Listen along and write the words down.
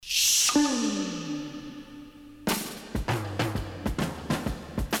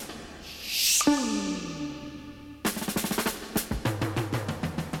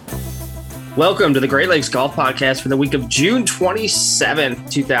Welcome to the Great Lakes Golf Podcast for the week of June 27th,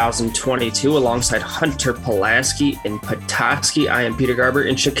 2022, alongside Hunter Pulaski in Petoskey. I am Peter Garber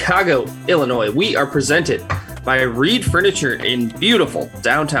in Chicago, Illinois. We are presented by Reed Furniture in beautiful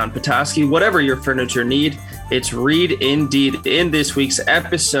downtown Petoskey. Whatever your furniture need, it's Reed indeed. In this week's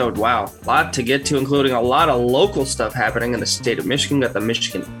episode, wow, a lot to get to, including a lot of local stuff happening in the state of Michigan. Got the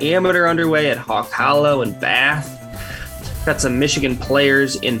Michigan Amateur underway at Hawk Hollow and Bath. Got some Michigan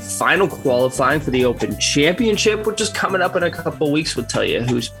players in final qualifying for the Open Championship, which is coming up in a couple weeks. We'll tell you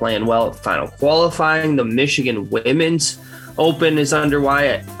who's playing well at final qualifying. The Michigan Women's Open is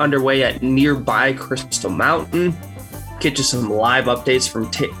underway at nearby Crystal Mountain. Get you some live updates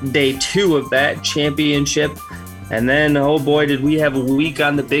from day 2 of that championship. And then, oh boy, did we have a week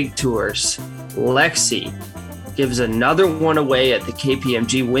on the big tours. Lexi gives another one away at the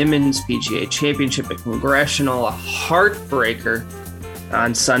KPMG Women's PGA Championship at Congressional, a heartbreaker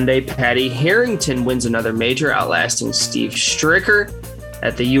on Sunday. Patty Harrington wins another major, outlasting Steve Stricker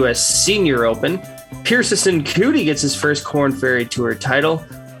at the U.S. Senior Open. Pearson Coody gets his first Korn Ferry Tour title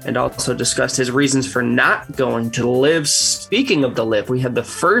and also discussed his reasons for not going to LIV. Speaking of the LIV, we had the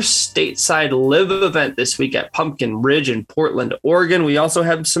first stateside LIV event this week at Pumpkin Ridge in Portland, Oregon. We also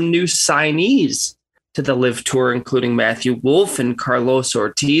have some new signees to the LIV Tour, including Matthew Wolff and Carlos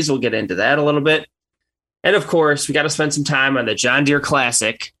Ortiz. We'll get into that a little bit. And of course, we got to spend some time on the John Deere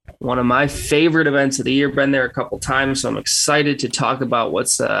Classic, one of my favorite events of the year. Been there a couple times, so I'm excited to talk about what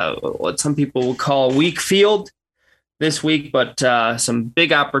some people will call a weak field this week, but some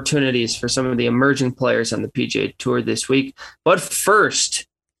big opportunities for some of the emerging players on the PGA Tour this week. But first,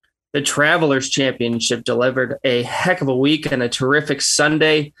 the Travelers Championship delivered a heck of a week and a terrific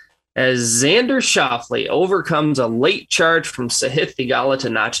Sunday as Xander Schauffele overcomes a late charge from Sahith Theegala to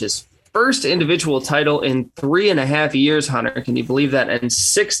notch his first individual title in 3.5 years. Hunter, can you believe that? And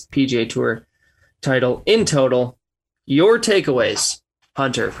 6th PGA Tour title in total. Your takeaways,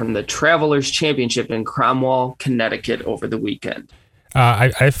 Hunter, from the Travelers Championship in Cromwell, Connecticut over the weekend.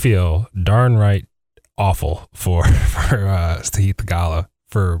 I feel darn right awful for Sahith Theegala.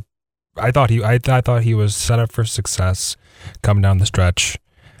 I thought he was set up for success coming down the stretch.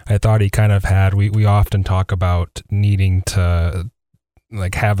 I thought he kind of had, we often talk about needing to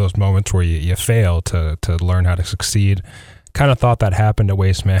like have those moments where you fail to learn how to succeed. Kind of thought that happened at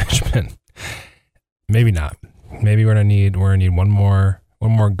Waste Management. Maybe not. Maybe we're gonna need one more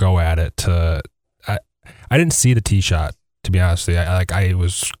go at it. I didn't see the tee shot, to be honest with you. I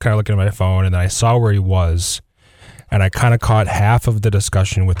was kind of looking at my phone and then I saw where he was, and I kind of caught half of the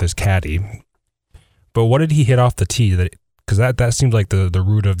discussion with his caddy. But what did he hit off the tee? Because that seems like the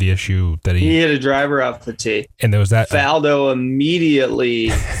root of the issue that he hit a driver off the tee. And there was that Faldo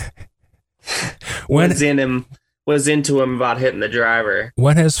immediately was into him about hitting the driver.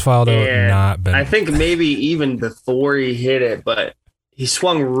 When has Faldo not been? I think maybe even before he hit it, but he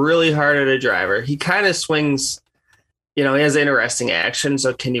swung really hard at a driver. He kind of swings, he has interesting action.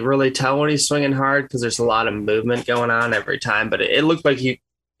 So can you really tell when he's swinging hard? Because there's a lot of movement going on every time. But it looked like he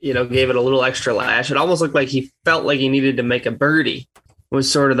gave it a little extra lash. It almost looked like he felt like he needed to make a birdie,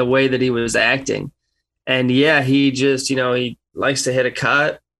 was sort of the way that he was acting. And yeah, he just, he likes to hit a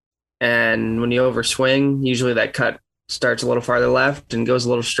cut. And when you overswing, usually that cut starts a little farther left and goes a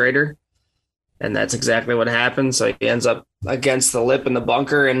little straighter. And that's exactly what happened. So he ends up against the lip in the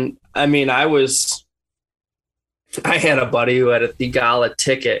bunker. And I mean, I had a buddy who had a Theegala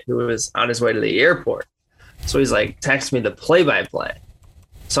ticket who was on his way to the airport. So he's like, text me the play-by-play.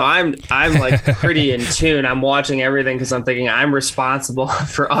 So I'm like pretty in tune. I'm watching everything because I'm thinking I'm responsible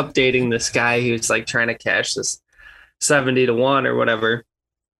for updating this guy who's like trying to cash this 70-1 or whatever.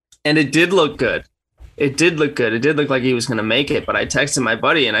 And it did look good. It did look good. It did look like he was going to make it. But I texted my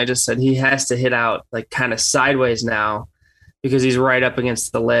buddy and I just said he has to hit out like kind of sideways now because he's right up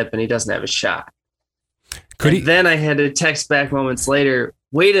against the lip and he doesn't have a shot. Then I had to text back moments later,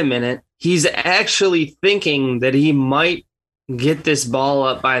 wait a minute. He's actually thinking that he might get this ball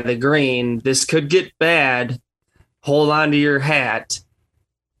up by the green. This could get bad. Hold on to your hat.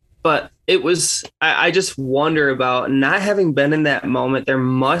 But it was, I just wonder about not having been in that moment. There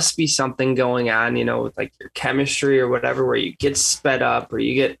must be something going on, with like your chemistry or whatever, where you get sped up or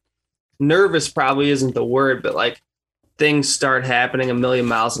you get nervous, probably isn't the word, but like things start happening a million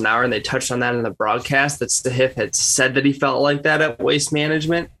miles an hour. And they touched on that in the broadcast that Sahith had said that he felt like that at Waste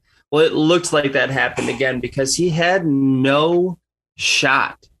Management. Well, it looked like that happened again because he had no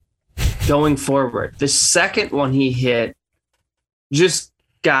shot going forward. The second one he hit just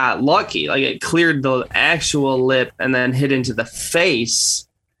got lucky. Like it cleared the actual lip and then hit into the face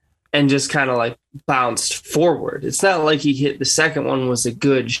and just kind of like bounced forward. It's not like he hit the second one was a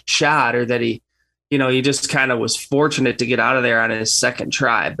good shot or that he just kind of was fortunate to get out of there on his second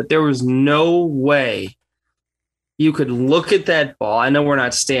try. But there was no way you could look at that ball. I know we're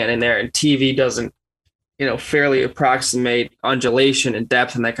not standing there and TV doesn't, fairly approximate undulation and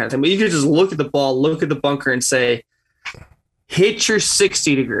depth and that kind of thing. But you could just look at the ball, look at the bunker and say, hit your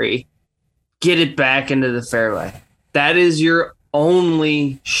 60 degree, get it back into the fairway. That is your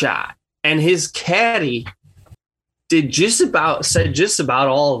only shot. And his caddy said just about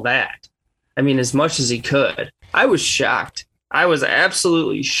all of that. I mean, as much as he could. I was shocked. I was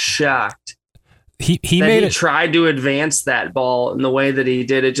absolutely shocked. He tried to advance that ball in the way that he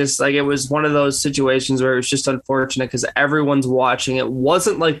did. It just like it was one of those situations where it was just unfortunate because everyone's watching. It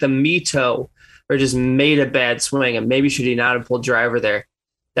wasn't like the Mito or just made a bad swing and maybe should he not have pulled driver there.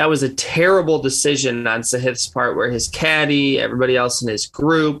 That was a terrible decision on Sahith's part where his caddy, everybody else in his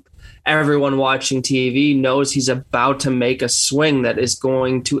group, everyone watching TV knows he's about to make a swing that is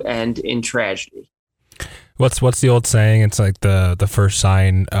going to end in tragedy. What's the old saying? It's like the first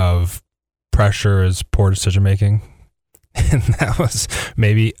sign of pressure is poor decision making. And that was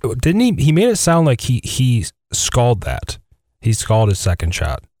maybe didn't he made it sound like he scalded that. He scalded his second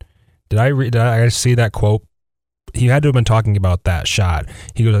shot. Did I see that quote? He had to have been talking about that shot.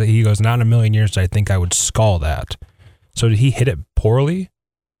 He goes, not in a million years did I think I would scald that. So did he hit it poorly?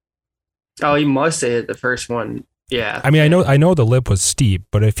 Oh, he must have hit the first one. Yeah. I mean, I know the lip was steep,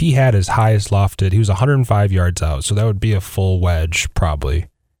 but if he had his highest lofted, he was 105 yards out, so that would be a full wedge probably.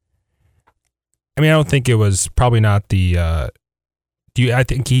 I mean, I don't think it was probably not the. I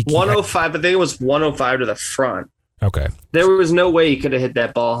think he 105. I think it was 105 to the front. Okay. There was no way he could have hit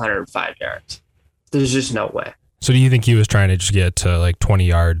that ball 105 yards. There's just no way. So do you think he was trying to just get to like 20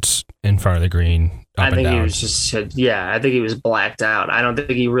 yards in front of the green? I think he was I think he was blacked out. I don't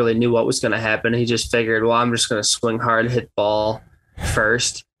think he really knew what was going to happen. He just figured, well, I'm just going to swing hard, hit ball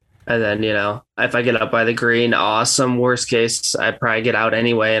first. And then, if I get up by the green, awesome. Worst case, I probably get out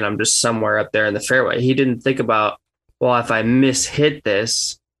anyway, and I'm just somewhere up there in the fairway. He didn't think about, well, if I mishit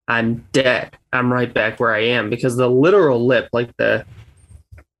this, I'm dead. I'm right back where I am because the literal lip, like the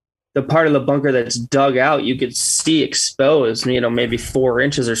part of the bunker that's dug out, you could see exposed, maybe 4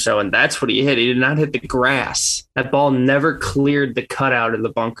 inches or so. And that's what he hit. He did not hit the grass. That ball never cleared the cutout of the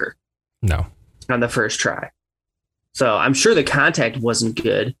bunker. No. On the first try. So I'm sure the contact wasn't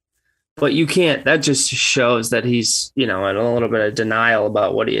good, but that just shows that he's, in a little bit of denial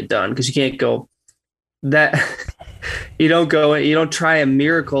about what he had done. Cause you can't go that you don't try a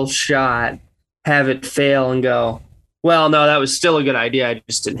miracle shot, have it fail and go, well, no, that was still a good idea. I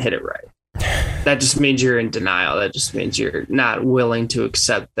just didn't hit it right. That just means you're in denial. That just means you're not willing to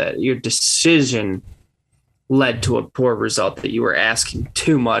accept that your decision led to a poor result, that you were asking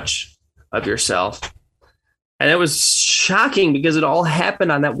too much of yourself. And it was shocking because it all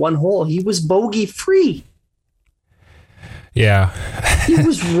happened on that one hole. He was bogey free. Yeah. He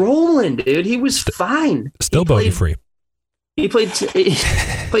was rolling, dude. He was fine. Still bogey free. He played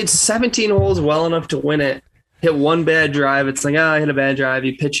 17 holes well enough to win it. Hit one bad drive. It's like, I hit a bad drive.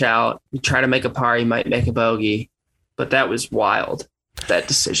 You pitch out. You try to make a par. You might make a bogey. But that was wild, that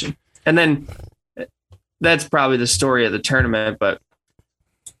decision. And then that's probably the story of the tournament. But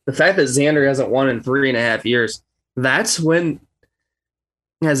the fact that Xander hasn't won in 3.5 years, that's when,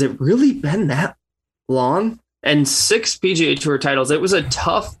 has it really been that long? And 6 PGA Tour titles. It was a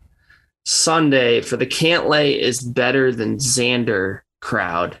tough Sunday for the Cantlay is better than Xander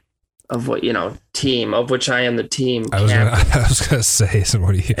crowd. Of what, team, of which I am the team. I was gonna say, so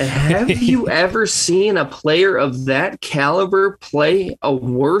what do you have you ever seen a player of that caliber play a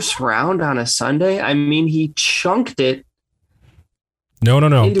worse round on a Sunday? I mean, he chunked it. No.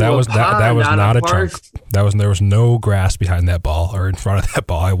 That was not a chunk. There was no grass behind that ball or in front of that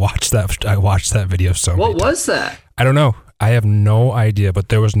ball. I watched that video so many times. What was that? I don't know. I have no idea, but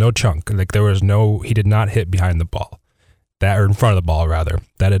there was no chunk. Like he did not hit behind the ball. That, or in front of the ball, rather.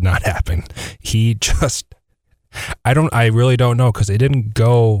 That did not happen. He just, I really don't know, because it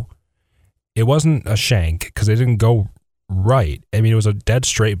wasn't a shank, because it didn't go right. I mean, it was a dead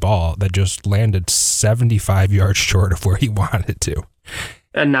straight ball that just landed 75 yards short of where he wanted it to.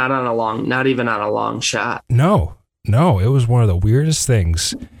 And not even on a long shot. No, it was one of the weirdest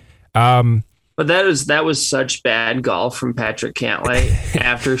things. But that was such bad golf from Patrick Cantlay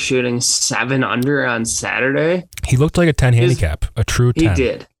after shooting 7 under on Saturday. He looked like a 10 handicap, a true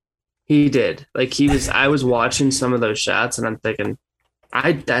 10. He did. Like I was watching some of those shots and I'm thinking,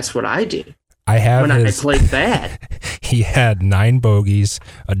 that's what I do. I played bad. He had 9 bogeys,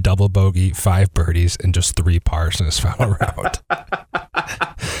 a double bogey, 5 birdies, and just 3 pars in his final round.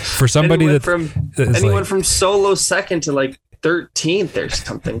 for somebody that went from solo second to like 13th or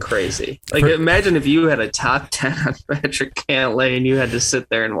something crazy. Like imagine if you had a top 10 on Patrick Cantlay and you had to sit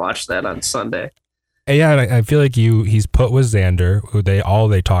there and watch that on Sunday. Yeah, I feel like he's put with Xander, who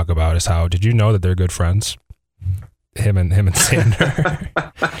they talk about is how, did you know that they're good friends? Him and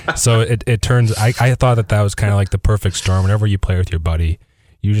Xander. So it turns, I thought that was kind of like the perfect storm. Whenever you play with your buddy,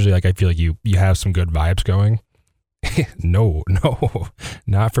 usually like I feel like you have some good vibes going. No,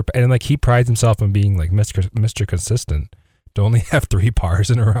 not for, and like he prides himself on being like Mr. Consistent. To only have 3 pars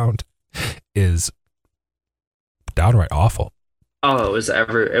in a round is downright awful. Oh, it was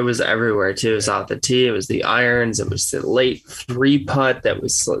everywhere too. It was off the tee. It was the irons. It was the late 3-putt that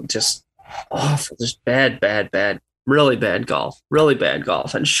was just awful. Just bad, really bad golf,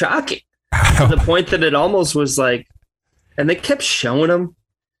 and shocking to the point that it almost was like, and they kept showing him.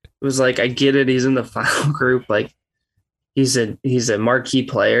 It was like, I get it. He's in the final group. Like he's a marquee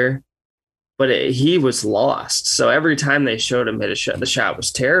player, but he was lost. So every time they showed him hit a shot, the shot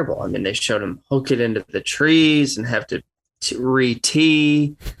was terrible. I mean, they showed him hook it into the trees and have to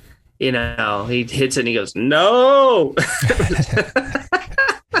re-tee. You know, he hits it and he goes, no.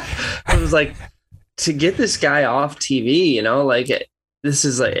 I was like, to get this guy off TV, you know, like this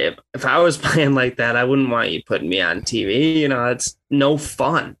is like, if I was playing like that, I wouldn't want you putting me on TV. You know, it's no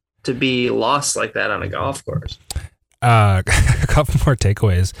fun to be lost like that on a golf course. A couple more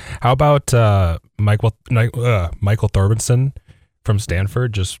takeaways. How about Michael Thorbjornsen from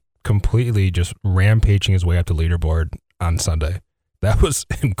Stanford just completely just rampaging his way up the leaderboard on Sunday? That was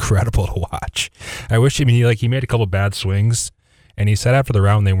incredible to watch. I wish, he made a couple bad swings, and he said after the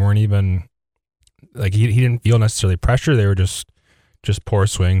round they weren't even like he didn't feel necessarily pressure. They were just poor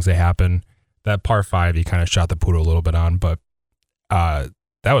swings. They happen. That par 5 he kind of shot the poodle a little bit on, but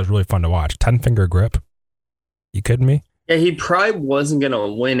that was really fun to watch. 10-finger grip. You kidding me? Yeah, he probably wasn't gonna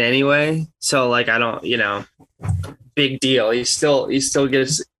win anyway. So like, I don't, big deal. He still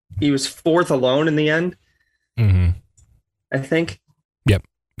gets. He was 4th alone in the end. Mm-hmm. I think.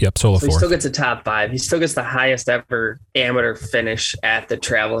 Yep. Solo 4th. He still gets a top 5. He still gets the highest ever amateur finish at the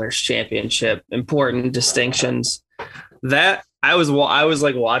Travelers Championship. Important distinctions. That I was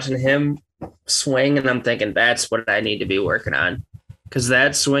like watching him swing, and I'm thinking that's what I need to be working on. Because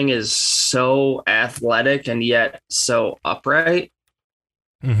that swing is so athletic and yet so upright.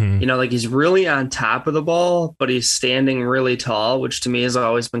 Mm-hmm. Like he's really on top of the ball, but he's standing really tall, which to me has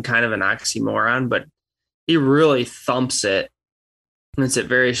always been kind of an oxymoron. But he really thumps it. And it's it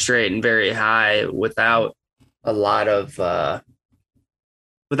very straight and very high without a lot of,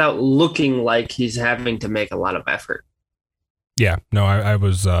 without looking like he's having to make a lot of effort. Yeah, no, I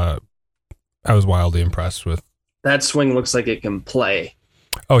was wildly impressed with. That swing looks like it can play.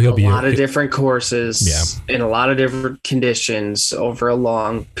 Oh, he'll be a lot of different courses, in a lot of different conditions over a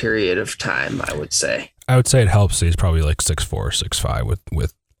long period of time. I would say it helps. He's probably like 6'4", 6'5",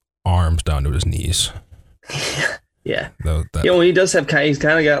 with arms down to his knees. Yeah. He does have he's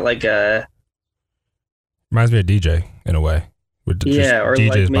kind of got like a. Reminds me of DJ in a way. Or DJ's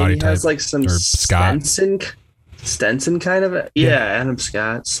like maybe he has like some Stenson kind of Adam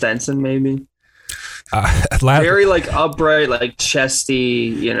Scott Stenson maybe. Very like upright, like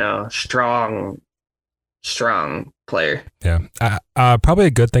chesty, strong player. Yeah. Probably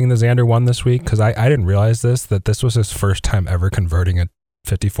a good thing that Xander won this week, because I didn't realize that this was his first time ever converting a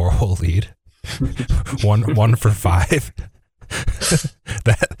 54-hole lead. one for 5.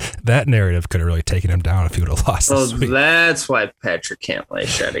 that narrative could have really taken him down if he would have lost this week. That's why Patrick Cantlay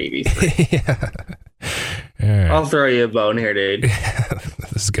shot 83. Yeah. Right. I'll throw you a bone here, dude.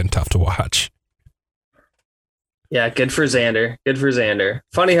 This is getting tough to watch. Yeah, good for Xander.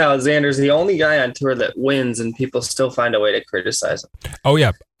 Funny how Xander's the only guy on tour that wins and people still find a way to criticize him. Oh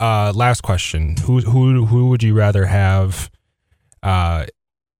yeah. Last question. Who would you rather have,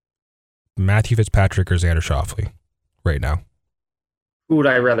 Matthew Fitzpatrick or Xander Schauffele right now? Who would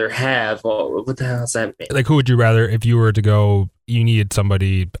I rather have? Well, what the hell does that mean? Like, who would you rather, if you were to go, you needed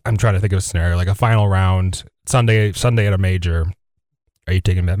somebody, I'm trying to think of a scenario, like a final round, Sunday at a major. Are you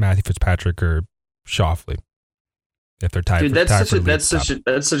taking Matthew Fitzpatrick or Schauffele? If they're tied, dude, that's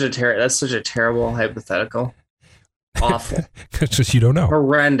such a terrible hypothetical. Awful. It's just, you don't know.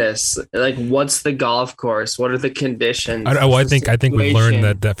 Horrendous. Like, what's the golf course? What are the conditions? I think we've learned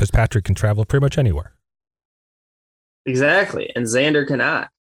that Fitzpatrick can travel pretty much anywhere. Exactly, and Xander cannot.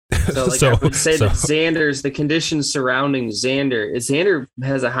 So, I would say that Xander's, the conditions surrounding Xander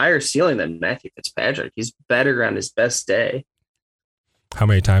has a higher ceiling than Matthew Fitzpatrick. He's better on his best day. How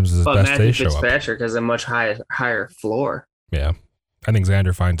many times does his best day show up? Matthew Fitzpatrick has a much higher floor. Yeah. I think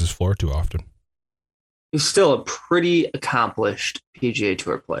Xander finds his floor too often. He's still a pretty accomplished PGA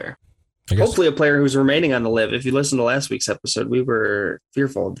Tour player. I guess. Hopefully a player who's remaining on the LIV. If you listen to last week's episode, we were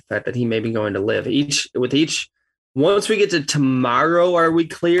fearful of the fact that he may be going to LIV. Once we get to tomorrow, are we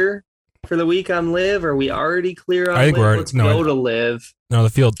clear for the week on LIV? Are we already clear on I think LIV? we're already, Let's go to LIV. No, the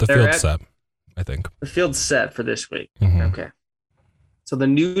field's set, I think. The field's set for this week. Mm-hmm. Okay. So the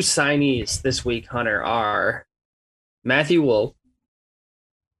new signees this week, Hunter, are Matthew Wolff,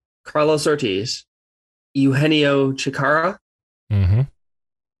 Carlos Ortiz, Eugenio Chacarra. Mm-hmm.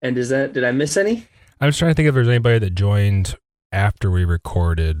 And did I miss any? I'm just trying to think if there's anybody that joined after we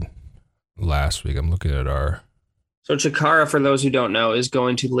recorded last week. I'm looking at our... So Chacarra, for those who don't know, is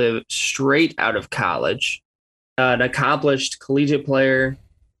going to live straight out of college. An accomplished collegiate player.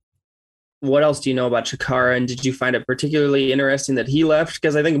 What else do you know about Chacarra? And did you find it particularly interesting that he left?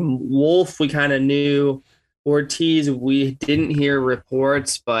 Because I think Wolff, we kind of knew. Ortiz, we didn't hear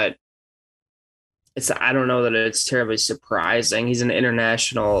reports, but I don't know that it's terribly surprising. He's an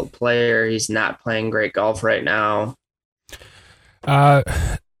international player. He's not playing great golf right now.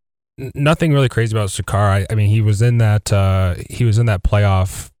 Nothing really crazy about Chacarra. I mean, he was in that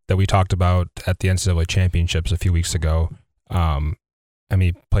playoff that we talked about at the NCAA championships a few weeks ago. I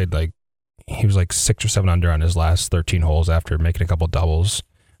mean, he was like 6 or 7 under on his last 13 holes after making a couple doubles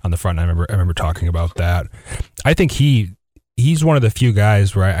on the front. I remember talking about that. I think he's one of the few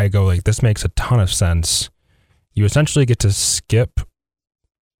guys where I go like, this makes a ton of sense. You essentially get to skip.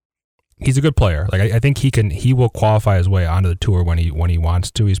 He's a good player. Like I think he will qualify his way onto the tour when he wants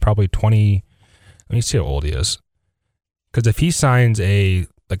to. He's probably 20. Let me see how old he is. Because if he signs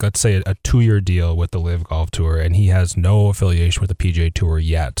let's say a 2-year deal with the LIV Golf Tour and he has no affiliation with the PGA Tour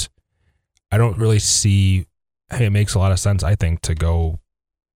yet, I don't really see. Hey, it makes a lot of sense, I think, to go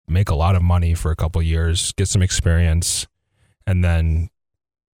make a lot of money for a couple of years, get some experience, and then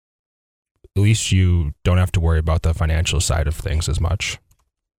at least you don't have to worry about the financial side of things as much.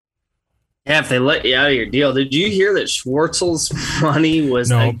 Yeah, if they let you out of your deal. Did you hear that Schwartzel's money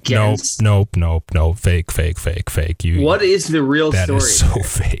was against? Nope. Fake. What is the real that story? That is so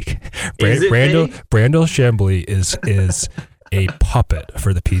fake. Is it fake? Brandel Chambly is a puppet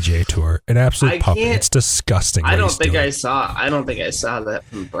for the PGA Tour. An absolute puppet. It's disgusting. I don't think I saw that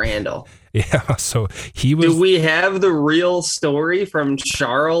from Brandel. Yeah, so he was. Do we have the real story from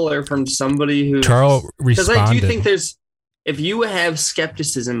Charles or from somebody who? Charles responded. Because I do think if you have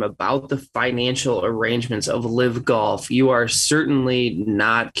skepticism about the financial arrangements of LIV Golf, you are certainly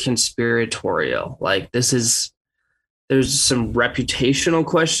not conspiratorial. Like there's some reputational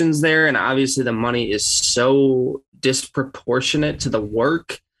questions there, and obviously the money is so disproportionate to the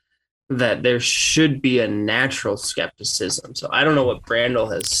work that there should be a natural skepticism. So I don't know what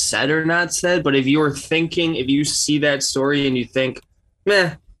Brandel has said or not said, but if you see that story and you think,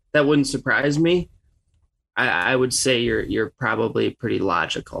 that wouldn't surprise me, I would say you're probably pretty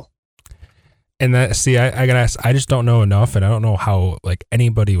logical. And I gotta ask, I just don't know enough, and I don't know how like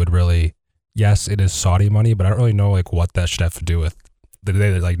anybody would really. Yes, it is Saudi money, but I don't really know like what that should have to do with. Did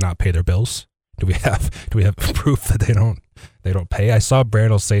they like not pay their bills? Do we have proof that they don't pay? I saw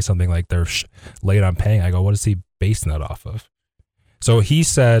Brandel say something like they're late on paying. I go, what is he basing that off of? So he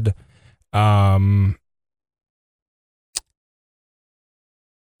said, so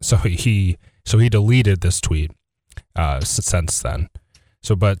he deleted this tweet since then.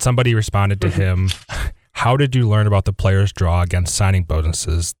 So, but somebody responded to him. How did you learn about the player's draw against signing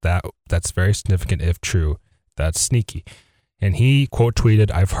bonuses? That's very significant if true. That's sneaky. And he quote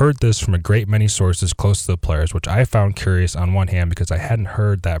tweeted, "I've heard this from a great many sources close to the players, which I found curious on one hand because I hadn't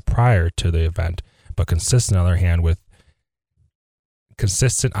heard that prior to the event, but consistent on the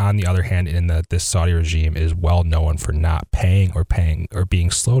other hand in that this Saudi regime is well known for not paying or being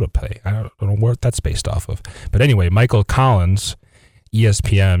slow to pay." I don't know what that's based off of. But anyway, Michael Collins,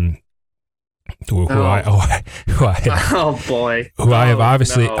 ESPN, I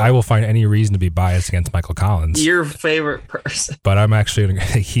will find any reason to be biased against Michael Collins. Your favorite person. But I'm actually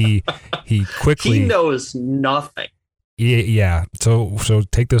he quickly he knows nothing. Yeah. So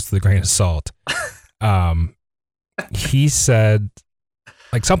take this with a grain of salt. He said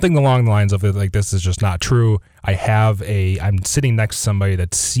like something along the lines of like, this is just not true. I'm sitting next to somebody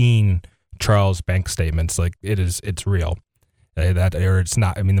that's seen Charles' bank statements. Like it's real. It's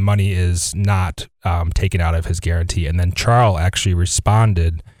not. I mean, the money is not taken out of his guarantee. And then Charles actually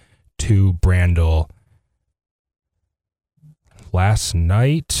responded to Brandel last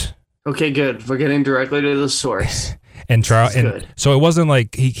night. Okay, good. We're getting directly to the source. And Charles, and so it wasn't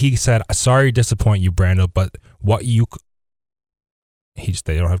like he said, "Sorry to disappoint you, Brandel, but what you."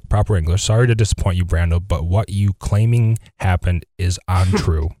 They don't have proper English. Sorry to disappoint you, Brandel, but what you claiming happened is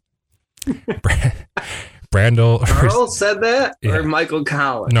untrue. Brandel. Charles said that, Yeah. or Michael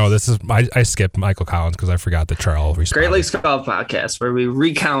Collins? No, this is I skipped Michael Collins because I forgot that Charles responded. Great Lakes Golf Podcast, where we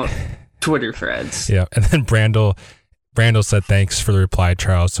recount Twitter threads. Yeah, and then Brandel said thanks for the reply,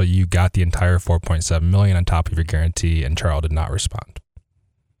 Charles. So you got the entire $4.7 million on top of your guarantee, and Charles did not respond.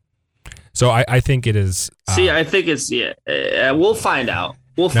 So I think it is. See, I think it's we'll find out.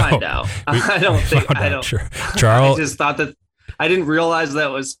 We'll find out. I don't think. Sure. Charles. I just thought that. I didn't realize that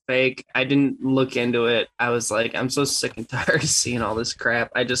was fake. I didn't look into it. I was like, I'm so sick and tired of seeing all this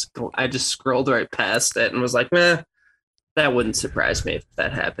crap. I just scrolled right past it and was like, meh, that wouldn't surprise me if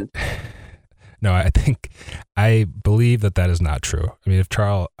that happened. No, I believe that is not true. I mean, if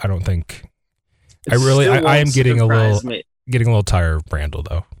Charles, I don't think. I am getting a little tired of Brandel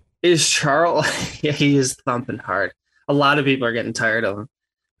though. Is Charles? Yeah, he is thumping hard. A lot of people are getting tired of him.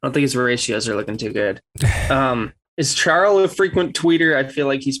 I don't think his ratios are looking too good. Is Charles a frequent tweeter? I feel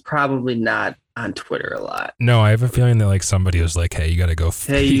like he's probably not on Twitter a lot. No, I have a feeling that like somebody was like, "Hey, you got to go.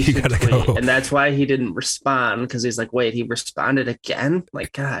 Hey, you got to go," and that's why he didn't respond because he's like, "Wait, he responded again?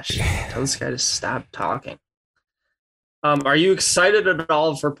 Like, gosh, tell this guy to stop talking." Are you excited at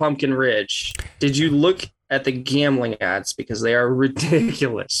all for Pumpkin Ridge? Did you look at the gambling odds because they are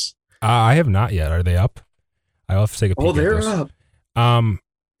ridiculous? I have not yet. Are they up? I'll have to take a peek. Oh, they're up.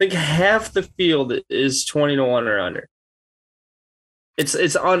 I think half the field is 20-1 or under. It's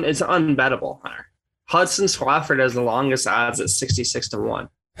unbettable. Hudson Swafford has the longest odds at 66-1.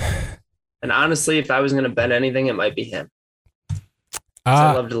 And honestly, if I was going to bet anything, it might be him.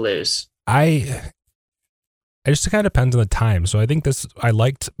 I love to lose. It just kind of depends on the time. So I think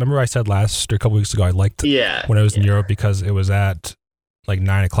remember I said a couple weeks ago, I liked when I was in Europe because it was at like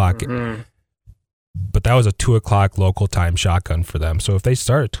 9 o'clock. Mm-hmm. But that was a 2 o'clock local time shotgun for them. So if they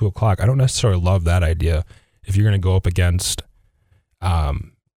start at 2 o'clock, I don't necessarily love that idea. If you're going to go up against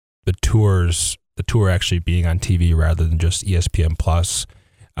the tour actually being on TV rather than just ESPN Plus,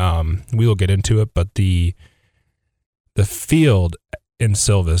 we will get into it. But the field in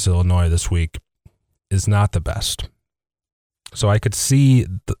Silvis, Illinois this week is not the best. So I could see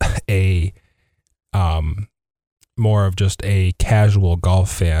more of just a casual golf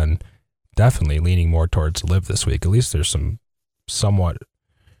fan definitely leaning more towards LIV this week. At least there's some somewhat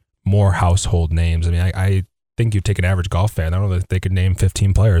more household names. I mean, I think you take an average golf fan, I don't know that they could name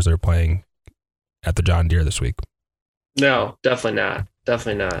 15 players that are playing at the John Deere this week. No, definitely not.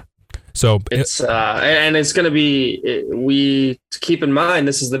 Definitely not. So it's and it's going to be, we keep in mind,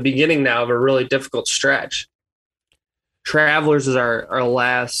 this is the beginning now of a really difficult stretch. Travelers is our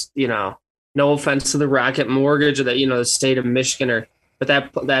last, no offense to the Rocket Mortgage or the state of Michigan, but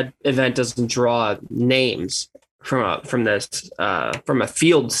that event doesn't draw names from a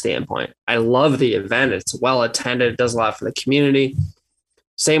field standpoint. I love the event. It's well attended. It does a lot for the community.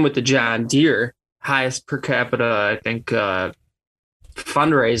 Same with the John Deere, highest per capita, I think,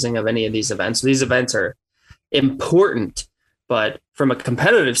 fundraising of any of these events. So these events are important, but from a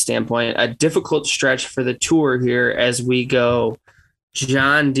competitive standpoint, a difficult stretch for the tour here as we go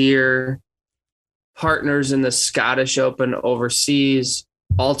John Deere, partners in the Scottish Open overseas,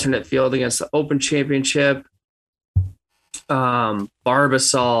 alternate field against the Open Championship,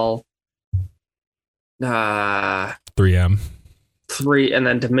 Barbasol, 3M, and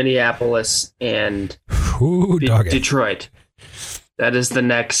then to Minneapolis and Detroit. That is the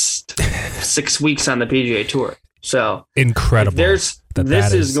next 6 weeks on the PGA Tour. So incredible. This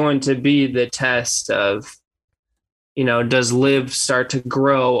is going to be the test of, does LIV start to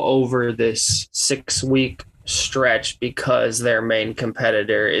grow over this 6-week stretch because their main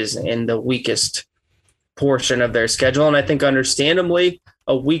competitor is in the weakest portion of their schedule? And I think understandably,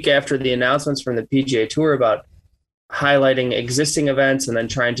 a week after the announcements from the PGA Tour about highlighting existing events and then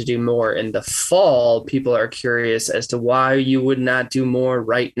trying to do more in the fall, people are curious as to why you would not do more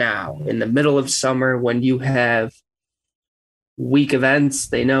right now in the middle of summer when you have weak events.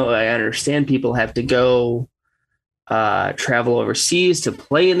 I understand people have to go travel overseas to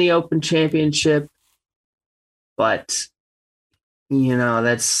play in the Open Championship, but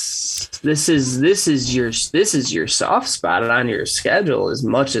this is your soft spot on your schedule as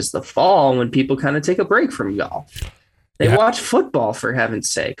much as the fall when people kind of take a break from golf. They watch football, for heaven's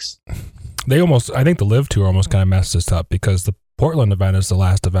sakes. I think the LIV Tour almost kind of messed this up because the Portland event is the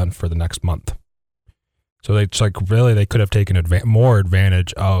last event for the next month. So they could have taken more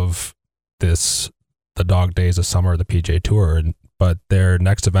advantage of the dog days of summer of the PGA Tour, but their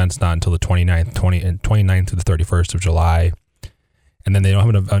next event's not until the 29th to the 31st of July. And then they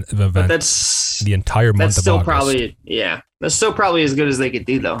don't have an event the entire month of August. That's still probably as good as they could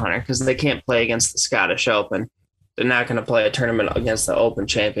do, though, Hunter, because they can't play against the Scottish Open. They're not going to play a tournament against the Open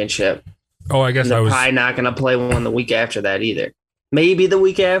Championship. Oh, I guess and they're probably not going to play one the week after that either. Maybe the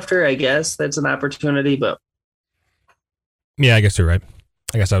week after, I guess that's an opportunity, but yeah, I guess you're right.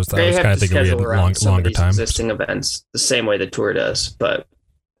 I guess I was kind of thinking we had longer time. Existing events the same way the tour does, but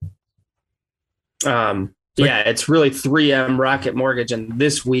it's really 3M Rocket Mortgage, and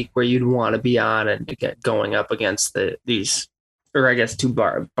this week where you'd want to be on and get going up against these, or I guess two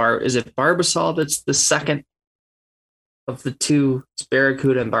is it Barbasol that's the second of the two? It's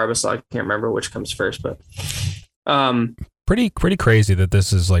Barracuda and Barbasol. I can't remember which comes first, but pretty crazy that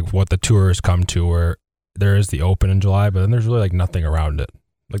this is like what the tour has come to, where there is the Open in July, but then there's really like nothing around it.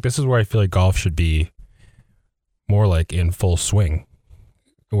 Like this is where I feel like golf should be more like in full swing,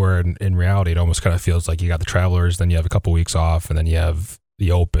 where in reality it almost kind of feels like you got the Travelers, then you have a couple weeks off, and then you have the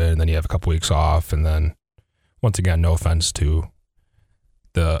Open, then you have a couple weeks off, and then once again, no offense to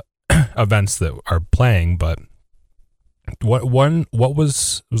the events that are playing, but what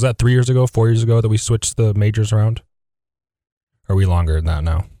was that 3 years ago, 4 years ago that we switched the majors around? Are we longer than that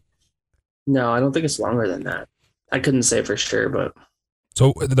now? No, I don't think it's longer than that. I couldn't say for sure, but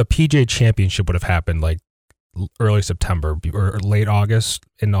so the PGA Championship would have happened like early September or late August,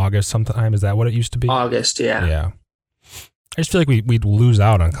 in August sometime. Is that what it used to be? August, yeah. Yeah. I just feel like we'd lose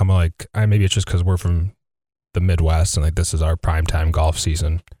out on coming like, maybe it's just because we're from the Midwest and like this is our primetime golf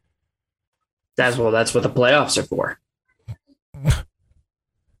season. That's what the playoffs are for.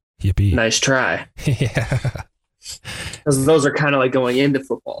 Yippee. Nice try. Yeah. Because those are kind of like going into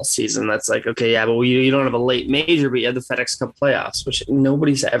football season. That's like, okay, yeah, but you don't have a late major, but you have the FedEx Cup playoffs, which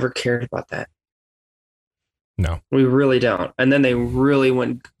nobody's ever cared about that. No, we really don't. And then they really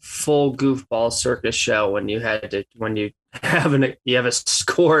went full goofball circus show when you have a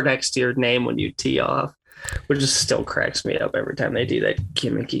score next to your name when you tee off, which just still cracks me up every time they do that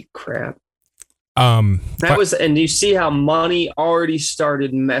gimmicky crap. And you see how money already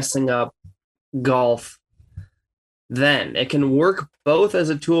started messing up golf. Then it can work both as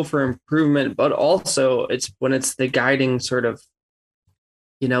a tool for improvement, but also it's when it's the guiding sort of,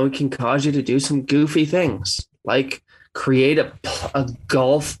 it can cause you to do some goofy things like create a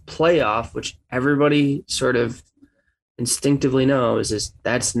golf playoff, which everybody sort of instinctively knows is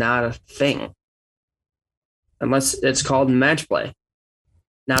that's not a thing unless it's called match play,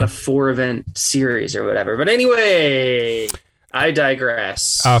 not a 4-event series or whatever. But anyway, I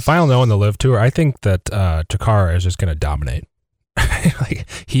digress. Final note on the Live Tour. I think that Takara is just going to dominate. Like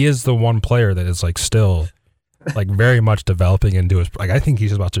he is the one player that is like still like very much developing into his. Like I think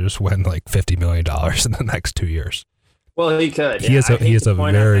he's about to just win like $50 million in the next 2 years. Well, he could. He is a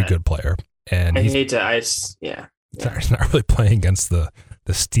very good player, and He's not really playing against the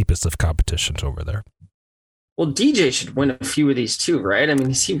steepest of competitions over there. Well, DJ should win a few of these too, right? I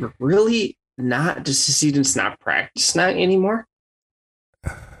mean, is he really? Does he just not practice not anymore?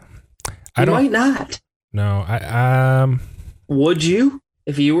 He might not. No, would you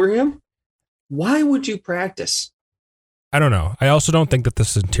if you were him? Why would you practice? I don't know. I also don't think that the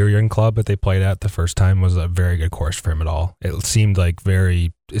Centurion Club that they played at the first time was a very good course for him at all. It seemed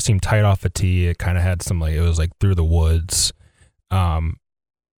tight off the tee. It kind of had some it was like through the woods.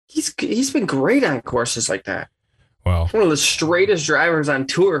 He's been great on courses like that. Well, one of the straightest drivers on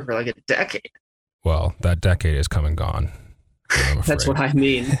tour for like a decade. Well, that decade is come and gone. That's what I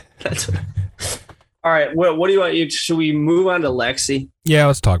mean. All right. What do you want? Should we move on to Lexi? Yeah,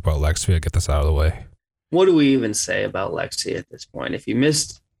 let's talk about Lexi. Get this out of the way. What do we even say about Lexi at this point? If you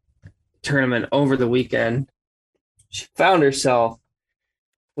missed the tournament over the weekend, she found herself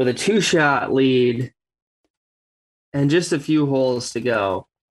with a 2-shot lead and just a few holes to go.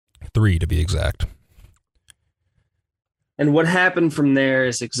 3 to be exact. And what happened from there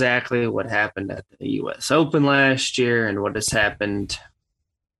is exactly what happened at the U.S. Open last year and what has happened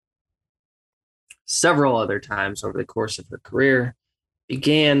several other times over the course of her career.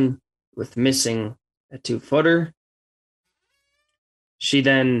 Began with missing a 2-footer. She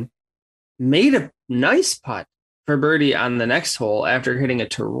then made a nice putt for birdie on the next hole after hitting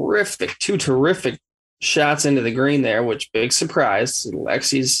two terrific shots into the green there, which big surprise.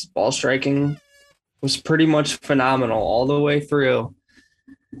 Lexi's ball striking was pretty much phenomenal all the way through.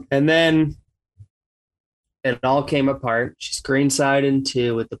 And then it all came apart. She's greenside in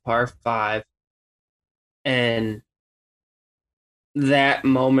 2 with the par 5. And that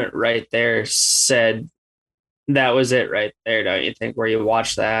moment right there said, that was it right there, don't you think? Where you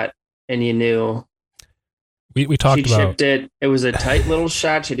watched that and you knew we talked she about chipped it. It was a tight little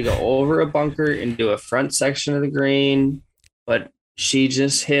shot. She had to go over a bunker into a front section of the green, but she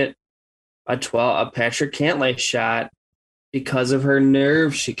just hit a Patrick Cantlay shot because of her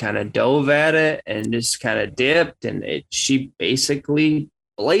nerve. She kind of dove at it and just kind of dipped, and she basically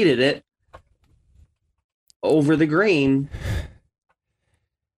bladed it over the green.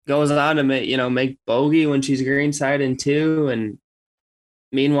 Goes on to make bogey when she's greenside in 2, and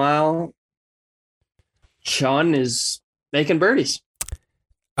meanwhile, Sean is making birdies.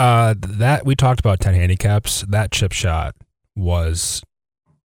 That we talked about 10 handicaps. That chip shot was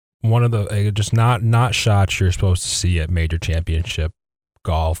one of the just not shots you're supposed to see at major championship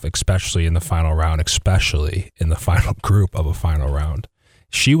golf, especially in the final round, especially in the final group of a final round.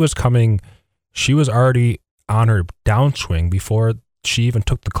 She was already on her downswing before she even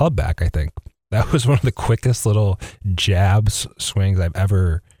took the club back, I think. That was one of the quickest little jabs swings I've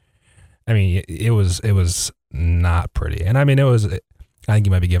ever. I mean, it was not pretty. And I mean, I think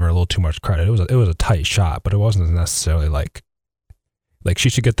you might be giving her a little too much credit. It was a tight shot, but it wasn't necessarily like she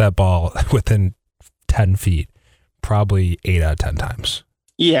should get that ball within 10 feet, probably 8 out of 10 times.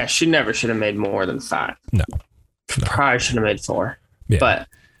 Yeah, she never should have made more than 5. No. Probably should have made 4. Yeah. But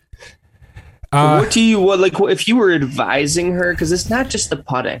if you were advising her, because it's not just the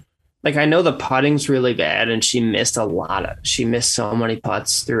putting. Like, I know the putting's really bad, and she missed so many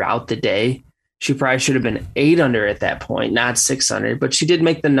putts throughout the day. She probably should have been 8 under at that point, not 6 under, but she did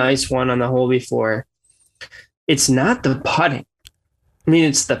make the nice one on the hole before. It's not the putting. I mean,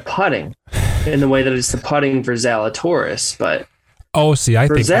 it's the putting in the way that it's the putting for Zalatoris, but for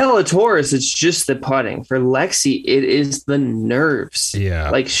Zalatoris, it's just the putting. For Lexi, it is the nerves.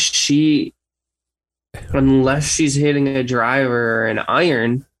 Yeah. Like, unless she's hitting a driver or an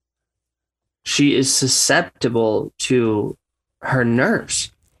iron, she is susceptible to her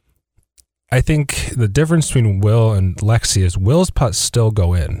nerves. I think the difference between Will and Lexi is Will's putts still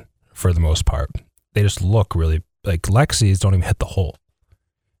go in for the most part. They just look really like Lexi's don't even hit the hole.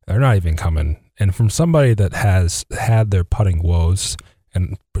 They're not even coming. And from somebody that has had their putting woes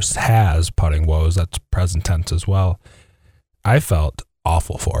and has putting woes, that's present tense as well, I felt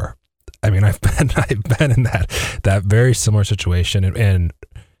awful for her. I mean, I've been in that very similar situation, and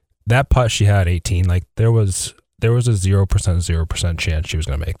that putt she had 18, like there was a 0% chance she was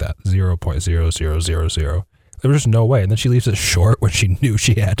going to make that 0.0000. There was just no way. And then she leaves it short when she knew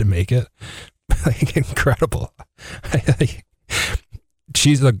she had to make it. Like, incredible.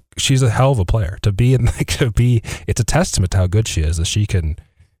 She's a hell of a player to be in. It's a testament to how good she is that she can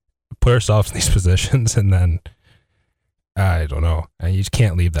put herself in these positions, and then I don't know. And you just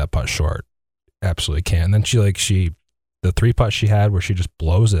can't leave that putt short. Absolutely can't. And then the 3 putt she had where she just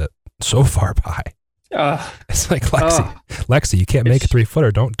blows it so far by. It's like, Lexi, you can't make a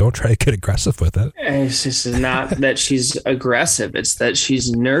 3-footer. Don't try to get aggressive with it. It's just not that she's aggressive. It's that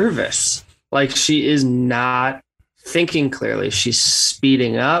she's nervous. Like, she is not thinking clearly. She's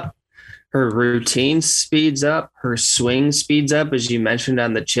speeding up. Her routine speeds up. Her swing speeds up, as you mentioned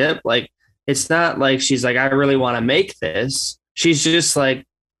on the chip. Like, it's not like she's like, I really want to make this. She's just like,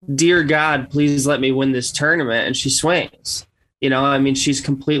 dear God, please let me win this tournament. And she swings. I mean, she's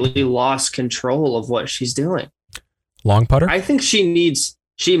completely lost control of what she's doing. Long putter? I think she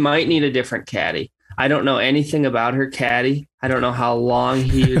might need a different caddy. I don't know anything about her caddy. I don't know how long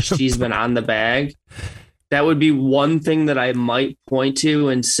he or she's been on the bag. That would be one thing that I might point to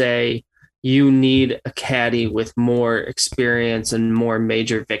and say, you need a caddy with more experience and more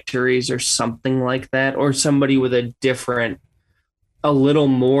major victories or something like that, or somebody with a little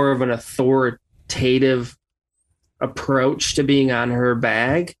more of an authoritative approach to being on her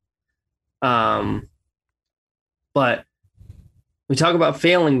bag. But we talk about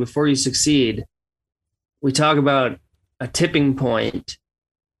failing before you succeed. We talk about a tipping point.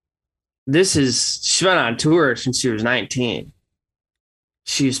 She's been on tour since she was 19.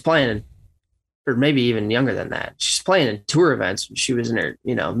 She was playing, or maybe even younger than that. She's playing in tour events when she was in her,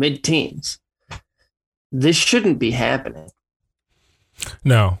 mid-teens. This shouldn't be happening.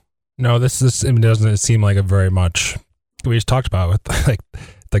 No, this doesn't seem like a very much. We just talked about with like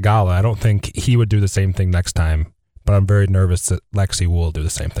the gala. I don't think he would do the same thing next time, but I'm very nervous that Lexi will do the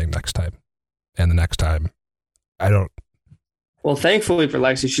same thing next time, and the next time. I don't. Well, thankfully for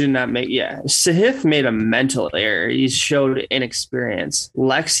Lexi, she did not make. Yeah, Sahith made a mental error. He showed inexperience.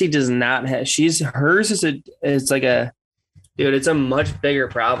 Lexi does not have. Hers is it's a much bigger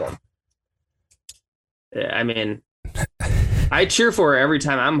problem. I mean. I cheer for her every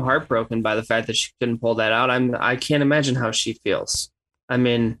time. I'm heartbroken by the fact that she couldn't pull that out. I can't imagine how she feels. I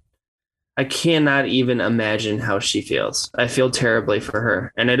mean, I cannot even imagine how she feels. I feel terribly for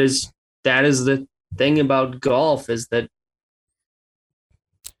her. And that is the thing about golf, is that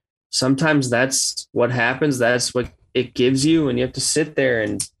sometimes that's what happens. That's what it gives you, and you have to sit there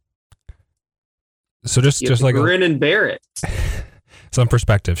and just like grin and bear it. Some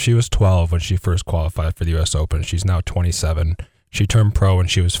perspective. She was 12 when she first qualified for the U.S. Open. She's now 27. She turned pro when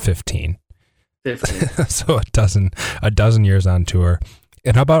she was 15. 15. So a dozen years on tour.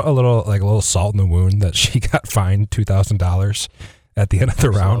 And how about a little salt in the wound that she got fined $2,000 at the end of the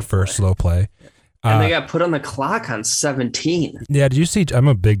round for slow play. And they got put on the clock on 17. Yeah, did you see? I'm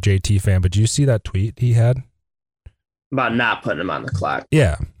a big JT fan, but did you see that tweet he had about not putting him on the clock?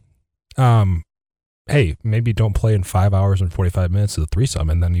 Yeah. Hey, maybe don't play in 5 hours and 45 minutes of the threesome,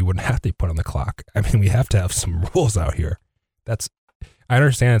 and then you wouldn't have to be put on the clock. I mean, we have to have some rules out here. I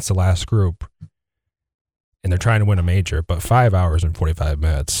understand it's the last group, and they're trying to win a major, but 5 hours and 45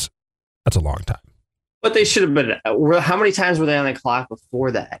 minutes, that's a long time. But they should have been. How many times were they on the clock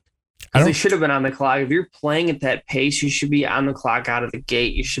before that? Because they should have been on the clock. If you're playing at that pace, you should be on the clock out of the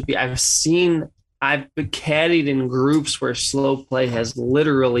gate. You should be. I've been caddied in groups where slow play has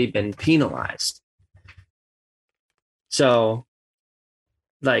literally been penalized. So,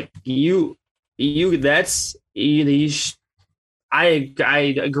 like I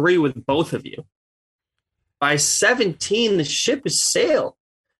agree with both of you. By 17, the ship has sailed.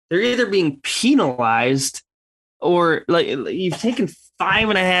 They're either being penalized or like you've taken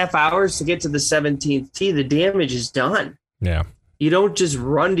 5.5 hours to get to the 17th tee. The damage is done. Yeah. You don't just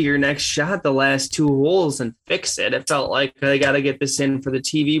run to your next shot the last 2 holes and fix it. It felt like they got to get this in for the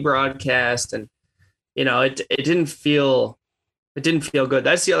TV broadcast. And, it didn't feel good.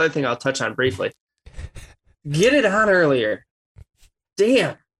 That's the other thing I'll touch on briefly. Get it on earlier.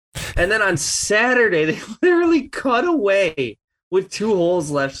 Damn. And then on Saturday, they literally cut away with 2 holes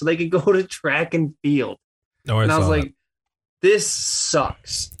left so they could go to track and field. Oh, and I was like, this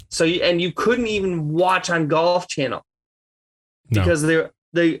sucks. So you couldn't even watch on Golf Channel because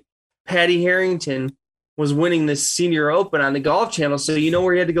the Patty Harrington was winning the Senior Open on the Golf Channel. So you know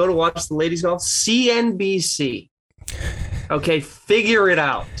where you had to go to watch the ladies golf? CNBC. Okay, figure it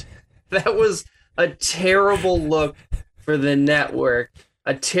out. That was a terrible look for the network.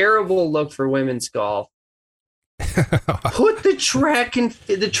 A terrible look for women's golf. Put the track and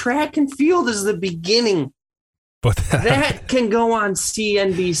field as the beginning. But that can go on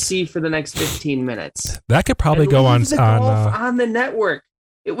CNBC for the next 15 minutes. That could probably go on the network.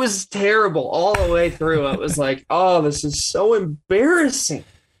 It was terrible all the way through. It was like, oh, this is so embarrassing.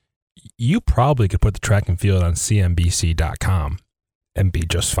 You probably could put the track and field on CNBC.com and be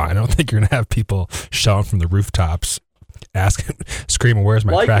just fine. I don't think you're going to have people shouting from the rooftops, screaming, "Where's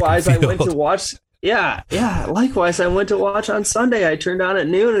my track and field?" Likewise, I went to watch. Yeah. Likewise, I went to watch on Sunday. I turned on at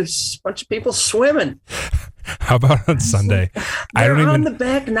noon. And a bunch of people swimming. How about on Sunday? They're on the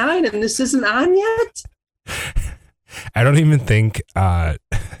back nine, and this isn't on yet. I don't even think.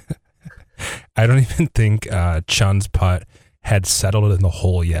 Chun's putt had settled in the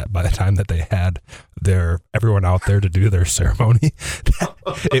hole yet by the time that they had everyone out there to do their ceremony.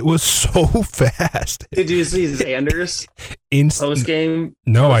 It was so fast. Did you see Xander's post game?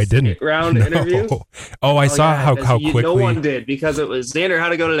 No, I didn't. Round interview. Oh, I saw how quickly. No one did because it was Xander.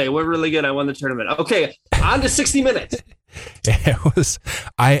 How'd it go today? We're really good. I won the tournament. Okay, on to 60 minutes. It was.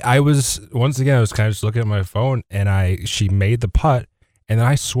 I was once again. I was kind of just looking at my phone, and she made the putt, and then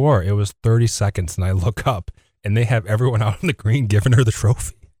I swore it was 30 seconds, and I look up. And they have everyone out on the green giving her the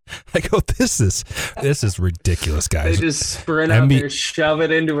trophy. I go, this is ridiculous, guys. They just sprint out there, shove it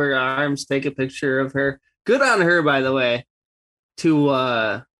into her arms, take a picture of her. Good on her, by the way.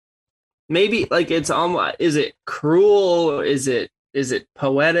 To maybe like it's almost, is it cruel? Is it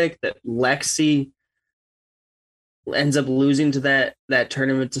poetic that Lexi ends up losing to that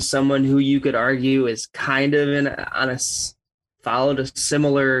tournament to someone who you could argue is kind of followed a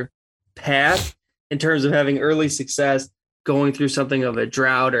similar path? In terms of having early success, going through something of a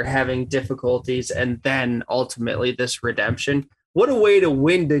drought or having difficulties, and then ultimately this redemption. What a way to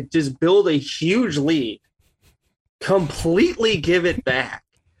win, to just build a huge lead, completely give it back,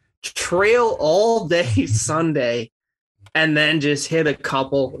 trail all day Sunday, and then just hit a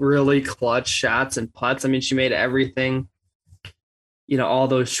couple really clutch shots and putts. I mean, she made everything, all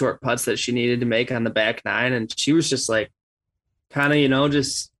those short putts that she needed to make on the back nine. And she was just like, kind of,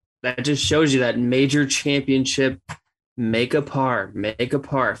 that just shows you that major championship, make a par.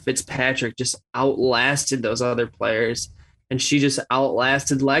 Fitzpatrick just outlasted those other players, and she just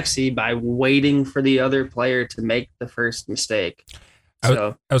outlasted Lexi by waiting for the other player to make the first mistake.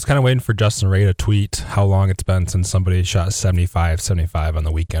 I was kind of waiting for Justin Ray to tweet how long it's been since somebody shot 75 on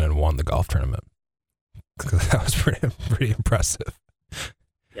the weekend and won the golf tournament. That was pretty impressive.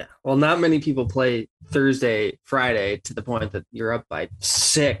 Yeah. Well, not many people play Thursday, Friday to the point that you're up by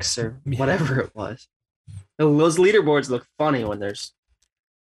 6 or whatever it was. Those leaderboards look funny when there's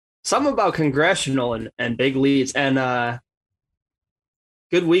something about congressional and big leads. And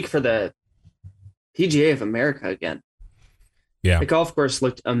good week for the PGA of America again. Yeah. The golf course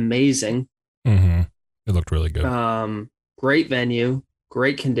looked amazing. Mm-hmm. It looked really good. Great venue,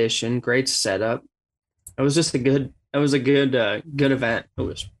 great condition, great setup. It was just good event. It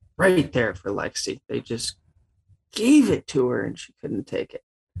was right there for Lexi. They just gave it to her and she couldn't take it.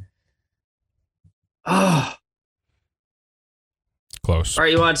 Oh, Close. all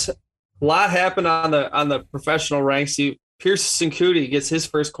right. You want a lot happened on the professional ranks. Pierce Sincuti gets his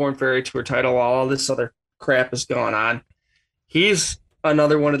first Corn Ferry Tour title while all this other crap is going on. He's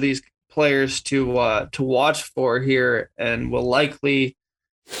another one of these players to watch for here, and will likely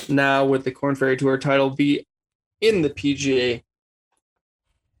now with the Corn Ferry Tour title be in the PGA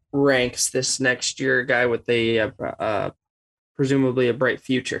ranks this next year. A guy with a presumably a bright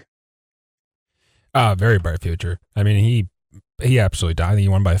future. Very bright future. I mean, he absolutely died. He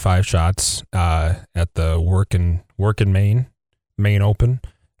won by 5 shots at the Workin Maine Open.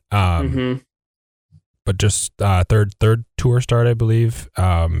 But just third tour start, I believe.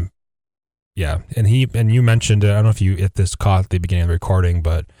 Yeah, and you mentioned it. I don't know if this caught at the beginning of the recording,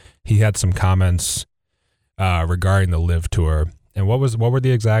 but he had some comments regarding the LIV Tour. And what were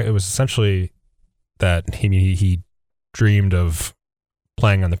the exact? It was essentially that he dreamed of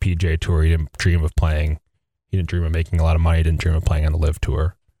playing on the PGA Tour. He didn't dream of making a lot of money. He didn't dream of playing on the LIV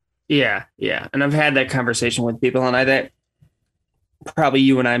Tour. Yeah. And I've had that conversation with people, and that probably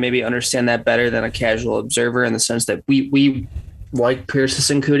you and I maybe understand that better than a casual observer, in the sense that we like Pierce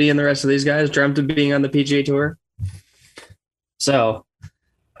Sincuti and the rest of these guys dreamt of being on the PGA Tour. So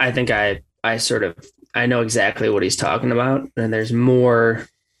I think I know exactly what he's talking about, and there's more.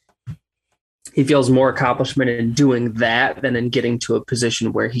 He feels more accomplishment in doing that than in getting to a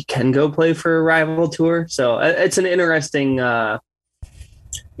position where he can go play for a rival tour. So it's an interesting to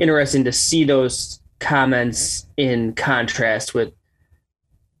see those comments in contrast with,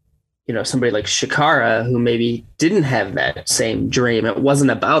 somebody like Shikara, who maybe didn't have that same dream. It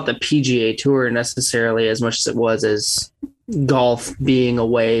wasn't about the PGA Tour necessarily as much as it was as golf being a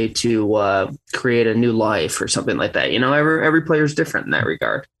way to create a new life or something like that. Every player is different in that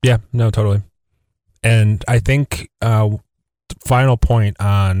regard. Yeah, no, totally. And I think final point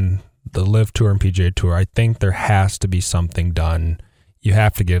on the LIV Tour and PGA Tour, I think there has to be something done. You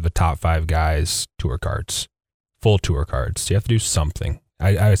have to give the top 5 guys tour cards, full tour cards. You have to do something.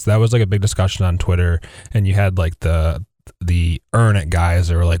 That was like a big discussion on Twitter, and you had like the earn it guys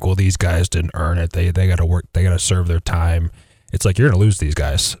that were like, well, these guys didn't earn it. They got to work. They got to serve their time. It's like, you're going to lose these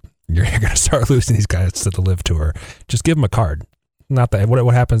guys. You're going to start losing these guys to the LIV Tour. Just give them a card. Not that.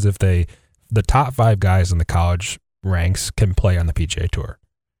 What happens if the top 5 guys in the college ranks can play on the PGA Tour?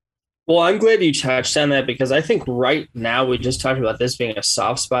 Well, I'm glad you touched on that, because I think right now we just talked about this being a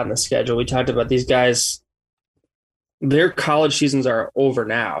soft spot in the schedule. We talked about these guys, their college seasons are over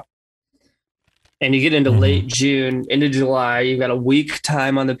now. And you get into late June, into July, you've got a week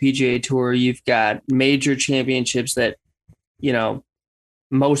time on the PGA Tour. You've got major championships that,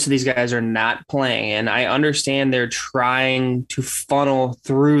 most of these guys are not playing. And I understand they're trying to funnel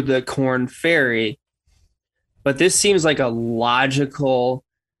through the Corn Ferry, but this seems like a logical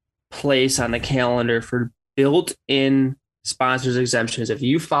place on the calendar for built-in sponsors exemptions. If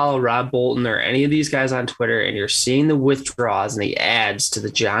you follow Rob Bolton or any of these guys on Twitter and you're seeing the withdrawals and the ads to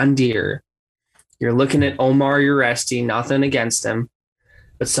the John Deere, you're looking at Omar Uresti, nothing against him,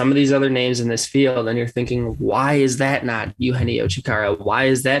 but some of these other names in this field, and you're thinking, why is that not Eugenio Chikara? Why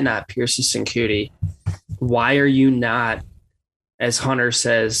is that not Pierce Sincuti? Why are you not, as Hunter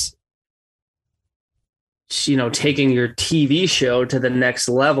says, taking your TV show to the next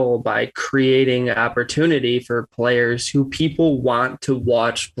level by creating opportunity for players who people want to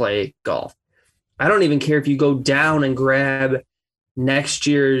watch play golf? I don't even care if you go down and grab next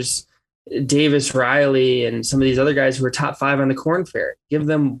year's Davis Riley and some of these other guys who are top 5 on the Corn Ferry. Give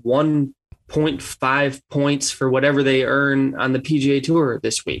them 1.5 points for whatever they earn on the PGA Tour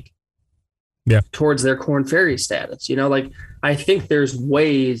this week. Yeah. Towards their Corn Ferry status. I think there's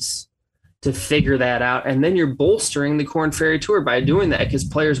ways to figure that out. And then you're bolstering the Corn Ferry Tour by doing that, because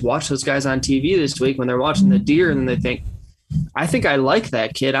players watch those guys on TV this week when they're watching the Deer, and then they think, I think I like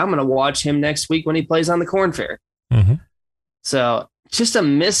that kid. I'm going to watch him next week when he plays on the Corn Ferry. Mm-hmm. So just a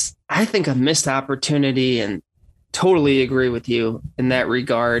missed opportunity, and totally agree with you in that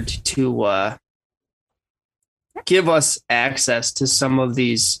regard, to give us access to some of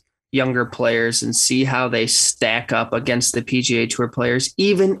these younger players and see how they stack up against the PGA Tour players,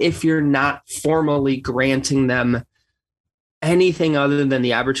 even if you're not formally granting them anything other than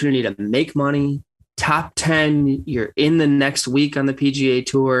the opportunity to make money. Top 10, you're in the next week on the PGA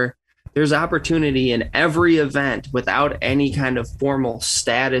Tour. There's opportunity in every event without any kind of formal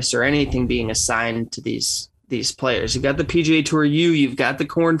status or anything being assigned to these players. You've got the PGA Tour you've got the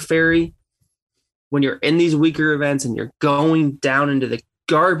Corn Ferry. when you're in these weaker events and you're going down into the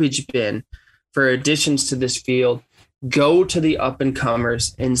garbage bin for additions to this field, go to the up and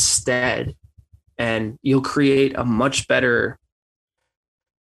comers instead, and you'll create a much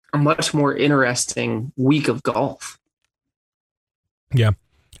more interesting week of golf. Yeah.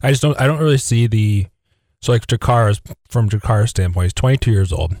 I don't really see so like from Jakara's standpoint, he's 22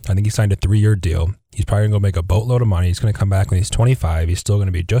 years old. I think he signed a 3-year deal. He's probably going to make a boatload of money. He's going to come back when he's 25. He's still going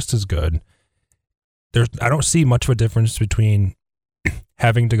to be just as good. I don't see much of a difference between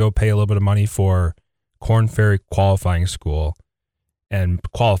having to go pay a little bit of money for Korn Ferry qualifying school and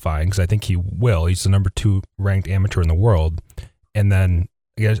qualifying, because I think he will. He's the number 2 ranked amateur in the world. And then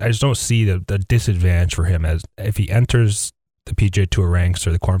I just don't see the disadvantage for him as if he enters the PGA Tour ranks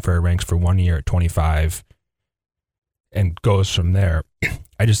or the Korn Ferry ranks for 1 year at 25 and goes from there.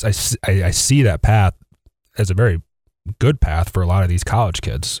 I see that path as a very good path for a lot of these college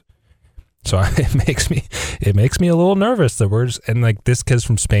kids. So it makes me a little nervous that and like this kid's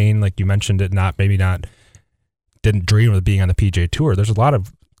from Spain, like you mentioned it, didn't dream of being on the PGA Tour. There's a lot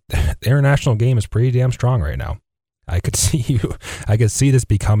of the international game is pretty damn strong right now. I could see this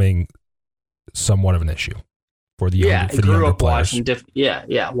becoming somewhat of an issue for the younger players.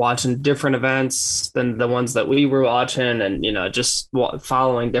 Watching different events than the ones that we were watching, and just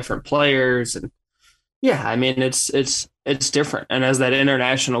following different players, and I mean it's different. And as that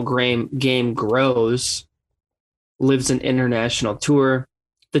international game grows, lives an international tour,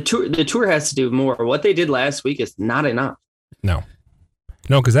 the tour has to do more. What they did last week is not enough. No,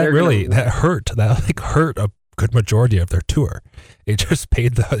 because that hurt a good majority of their tour. It just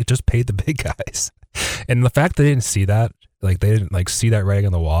paid the big guys. And the fact they didn't see that, like they didn't see that writing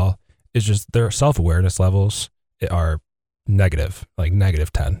on the wall, is just their self-awareness levels are negative, like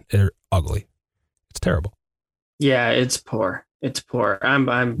 -10. They're ugly. It's terrible. Yeah, it's poor. It's poor.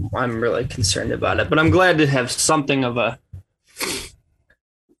 I'm really concerned about it, but I'm glad to have something of a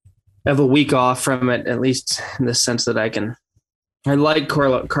week off from it, at least in the sense that I like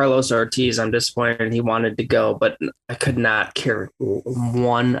Carlos Ortiz. I'm disappointed he wanted to go, but I could not care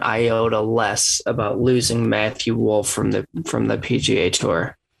one iota less about losing Matthew Wolff from the PGA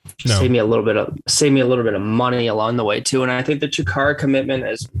Tour. Save me a little bit of money along the way too. And I think the Chikara commitment,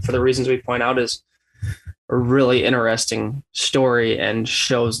 is for the reasons we point out, is a really interesting story and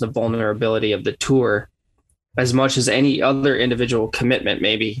shows the vulnerability of the tour as much as any other individual commitment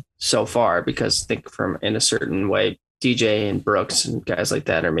maybe so far, because I think in a certain way, DJ and Brooks and guys like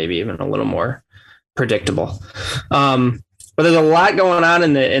that are maybe even a little more predictable. But there's a lot going on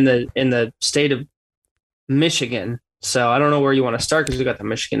in the state of Michigan. So I don't know where you want to start, because we've got the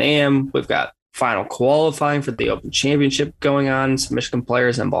Michigan AM. We've got final qualifying for the Open Championship going on. Some Michigan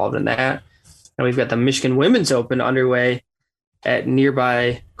players involved in that. And we've got the Michigan Women's Open underway at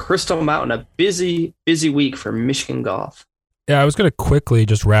nearby Crystal Mountain. A busy, busy week for Michigan golf. Yeah, I was going to quickly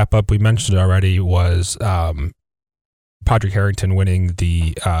just wrap up. We mentioned it already, was Padraig Harrington winning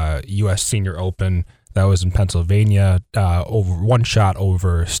the U.S. Senior Open. That was in Pennsylvania, over one shot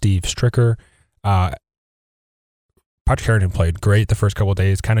over Steve Stricker. Padraig Harrington played great the first couple of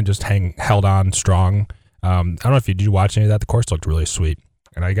days, kind of just held on strong. I don't know if you did watch any of that. The course looked really sweet.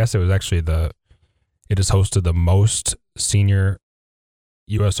 And I guess it was actually it has hosted the most senior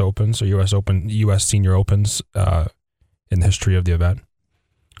U.S. Opens or U.S. Senior Opens in the history of the event.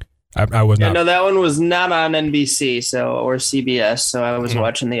 I was not. No, that one was not on NBC or CBS. So I was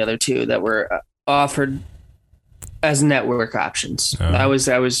watching the other two that were offered as network options. I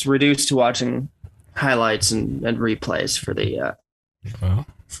was reduced to watching highlights and replays for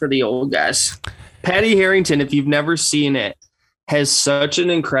the old guys. Patty Harrington, if you've never seen it, has such an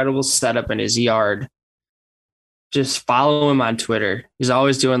incredible setup in his yard. Just follow him on Twitter. He's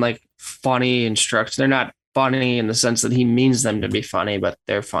always doing like funny instructions. They're not funny in the sense that he means them to be funny, but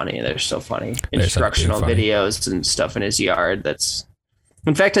they're funny. They're so funny. Instructional videos and stuff in his yard.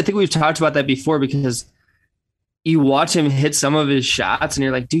 In fact, I think we've talked about that before, because you watch him hit some of his shots and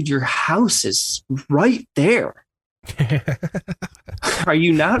you're like, dude, your house is right there. Are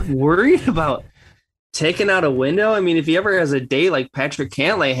you not worried about taking out a window? I mean, if he ever has a day like Patrick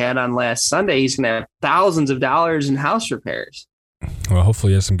Cantlay had on last Sunday, he's going to have thousands of dollars in house repairs. Well,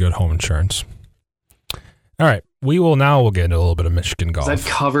 hopefully he has some good home insurance. All right, we'll get into a little bit of Michigan golf. Does that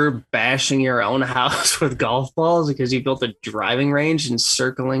cover bashing your own house with golf balls because you built a driving range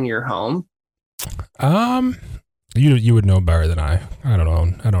encircling your home? You would know better than I. I don't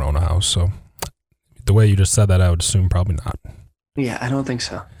own a house, so the way you just said that, I would assume probably not. Yeah, I don't think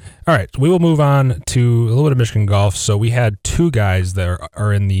so. All right, we will move on to a little bit of Michigan golf. So we had two guys that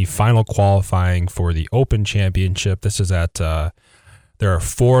are in the final qualifying for the Open Championship. This is at the There are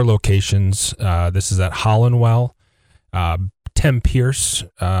 4 locations. This is at Hollandwell. Tim Pierce,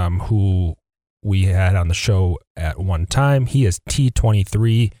 who we had on the show at one time, he is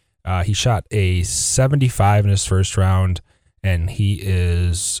T23. He shot a 75 in his first round, and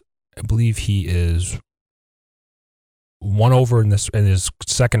I believe he is 1 over in his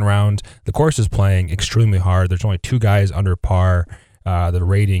second round. The course is playing extremely hard. There's only 2 guys under par.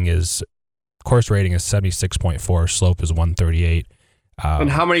 The course rating is 76.4. Slope is 138.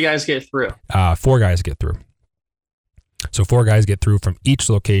 And how many guys get through? 4 guys get through. So 4 guys get through from each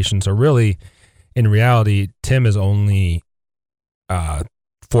location. So really, in reality, Tim is only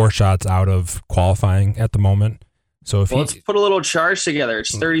 4 shots out of qualifying at the moment. So let's put a little charge together.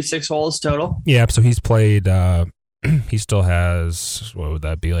 It's 36 holes total. Yeah, so he's played. He still has, what would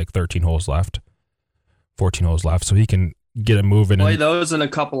that be, like 13 holes left, 14 holes left. So he can get it moving. Play those in a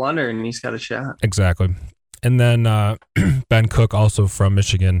couple under, and he's got a shot. Exactly. And then Ben Cook, also from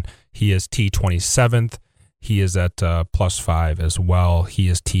Michigan, he is T27th. He is at +5 as well. He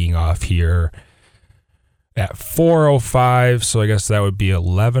is teeing off here at 4:05, so I guess that would be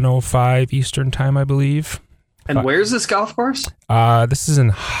 11:05 Eastern time, I believe. And where's this golf course? This is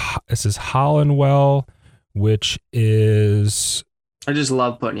Hollandwell, which is. I just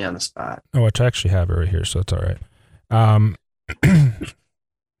love putting you on the spot. Oh, which I actually have it right here, so it's all right.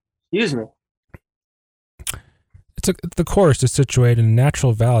 Excuse me. The course is situated in a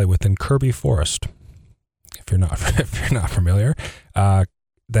natural valley within Kirby Forest. If you're not familiar,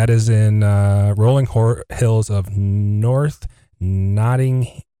 that is in rolling hills of North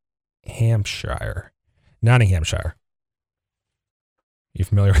Nottinghamshire. You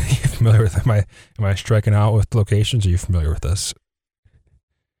familiar with? Am I striking out with locations? Are you familiar with this?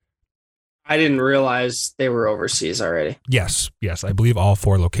 I didn't realize they were overseas already. Yes. I believe all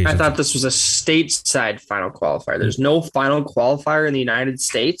 4 locations. I thought this was a stateside final qualifier. There's no final qualifier in the United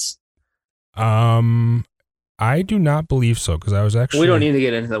States. I do not believe so, because I was actually. We don't need to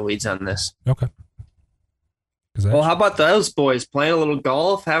get into the weeds on this. Okay. Well, how about those boys playing a little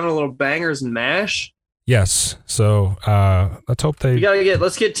golf, having a little bangers and mash? Yes. So let's hope they.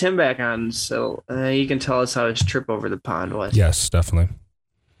 Let's get Tim back on, so he can tell us how his trip over the pond was. Yes, definitely.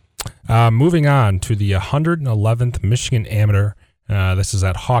 Moving on to the 111th Michigan Amateur. This is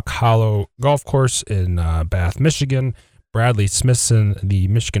at Hawk Hollow Golf Course in Bath, Michigan. Bradley Smithson, the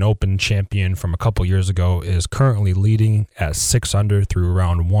Michigan Open champion from a couple years ago, is currently leading at 6 under through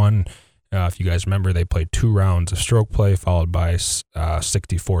round 1. If you guys remember, they played 2 rounds of stroke play, followed by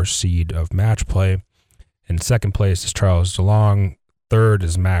 64 seed of match play. In second place is Charles DeLong. Third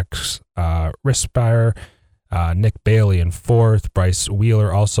is Max Rispire. Nick Bailey in 4th. Bryce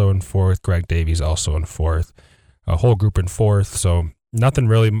Wheeler also in 4th. Greg Davies also in 4th. A whole group in 4th. So nothing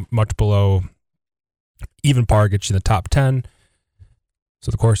really much below even par gets you in the top 10.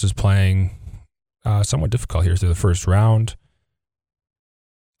 So the course is playing somewhat difficult here through the first round.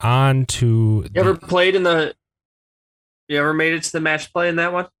 On to. You ever made it to the match play in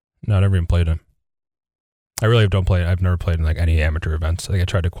that one? No, I never even played it. I really don't play it. I've never played in like any amateur events. I think I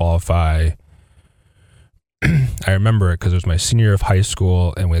tried to qualify. I remember it because it was my senior year of high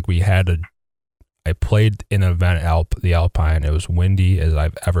school, and I played in an event at the Alpine. It was windy as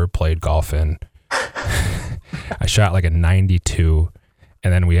I've ever played golf in. I shot like a 92,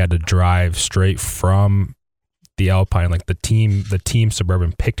 and then we had to drive straight from the Alpine. Like the team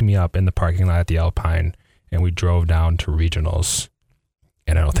Suburban picked me up in the parking lot at the Alpine, and we drove down to regionals.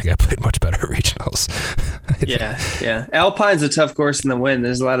 And I don't think I played much better at regionals. Yeah. Alpine's a tough course in the wind.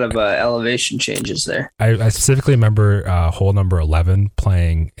 There's a lot of elevation changes there. I specifically remember hole number 11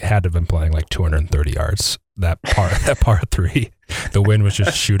 had to have been playing like 230 yards. That par 3, the wind was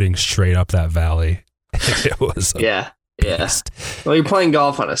just shooting straight up that valley. It was yeah. Well, you're playing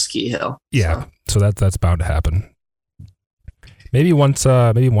golf on a ski hill. Yeah, so that's bound to happen. Maybe once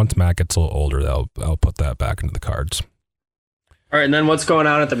Matt gets a little older, I'll put that back into the cards. All right, and then what's going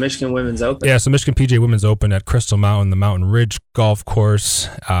on at the Michigan Women's Open? Yeah, so Michigan PGA Women's Open at Crystal Mountain, the Mountain Ridge Golf Course.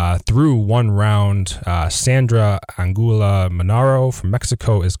 Through one round, Sandra Angula Monaro from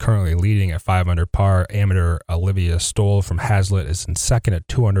Mexico is currently leading at 5 under par. Amateur Olivia Stoll from Hazlitt is in second at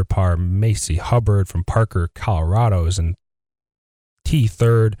 2 under par. Macy Hubbard from Parker, Colorado is in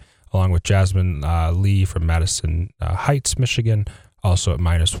third, along with Jasmine Lee from Madison Heights, Michigan, also at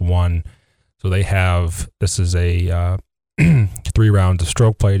 -1. So this is a 3 rounds of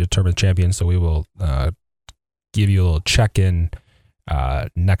stroke play to determine the champion. So we will give you a little check-in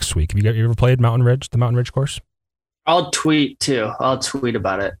next week. Have you ever played the Mountain Ridge course? I'll tweet too. I'll tweet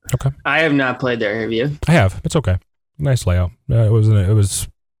about it. Okay. I have not played there. Have you? I have. It's okay. Nice layout. It was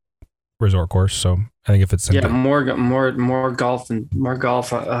resort course, so I think if it's more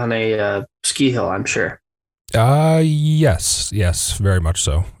golf on a ski hill, I'm sure. Yes, very much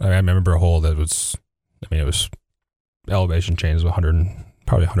so. I remember a hole that was, it was elevation change of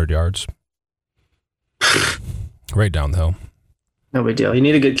 100 yards, right down the hill. No big deal. You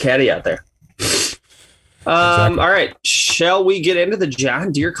need a good caddy out there. Exactly. All right. Shall we get into the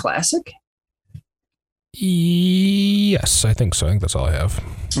John Deere Classic? Yes, I think so. I think that's all I have.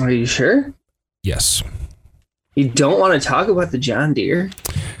 Are you sure? Yes. You don't want to talk about the John Deere?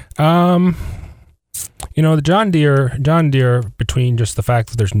 The John Deere, between just the fact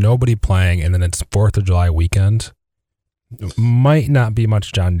that there's nobody playing and then it's 4th of July weekend, might not be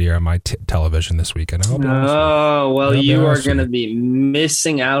much John Deere on my television this weekend. Oh, well, you are going to be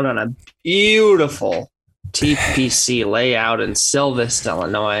missing out on a beautiful TPC layout in Silvis,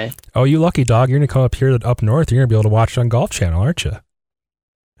 Illinois. Oh, you lucky dog. You're going to come up here up north. You're going to be able to watch it on Golf Channel, aren't you?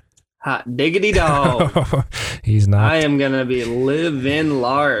 Hot diggity dog. He's not. I am going to be living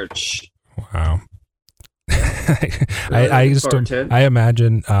large. Wow. I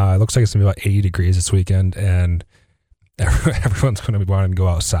imagine it looks like it's going to be about 80 degrees this weekend, and everyone's going to be wanting to go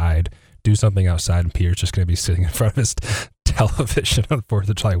outside, do something outside, and Peter's just going to be sitting in front of his television on 4th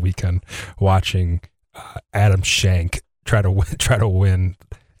of July weekend watching Adam Schenk try to win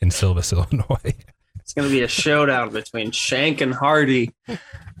in Silvis, Illinois. It's going to be a showdown between Schenk and Hardy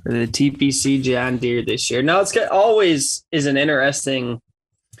for the TPC John Deere this year. Now, always is an interesting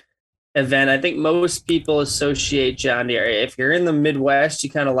event. I think most people associate John Deere. If you're in the Midwest, you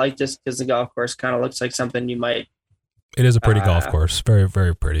kind of like this because the golf course kind of looks like something you might. It is a pretty golf course. Very,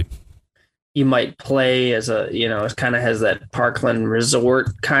 very pretty. You might play as it kind of has that Parkland resort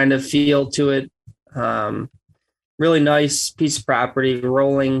kind of feel to it. Really nice piece of property,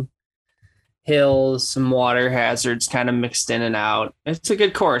 rolling hills, some water hazards kind of mixed in and out. It's a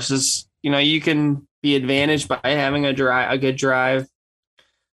good course. You can be advantaged by having a good drive,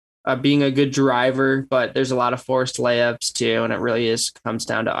 being a good driver, but there's a lot of forced layups too, and it really comes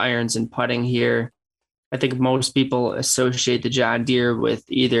down to irons and putting here. I think most people associate the John Deere with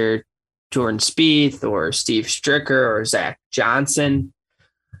either Jordan Spieth or Steve Stricker or Zach Johnson.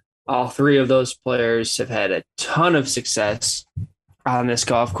 All three of those players have had a ton of success on this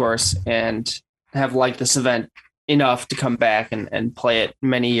golf course and have liked this event enough to come back and play it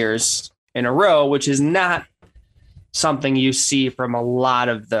many years in a row, which is not something you see from a lot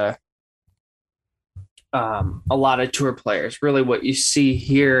of tour players. Really what you see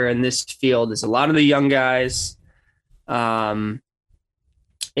here in this field is a lot of the young guys,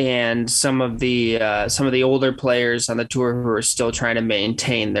 and some of the older players on the tour who are still trying to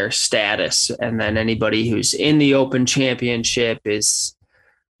maintain their status. And then anybody who's in the Open Championship is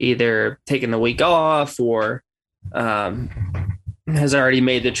either taking the week off or has already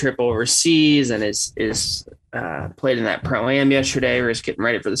made the trip overseas and is played in that Pro-Am yesterday or is getting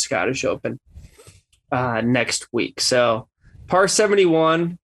ready for the Scottish Open next week. So par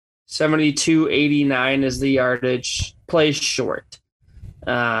 71, 72.89 is the yardage, plays short.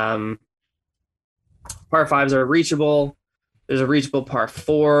 Par fives are reachable. There's a reachable par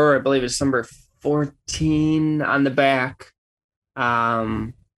 4. I believe it's number 14 on the back.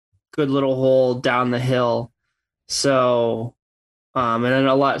 Good little hole down the hill. So, and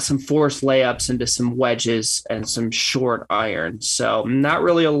then some forced layups into some wedges and some short irons. So not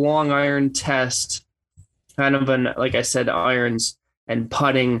really a long iron test. Kind of like I said, irons and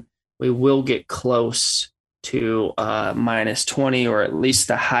putting. We will get close to minus 20 or at least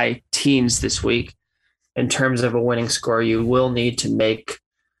the high teens this week in terms of a winning score. You will need to make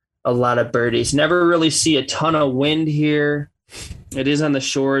a lot of birdies. Never really see a ton of wind here. It is on the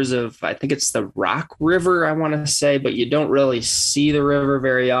shores of, I think it's the Rock River, I want to say, but you don't really see the river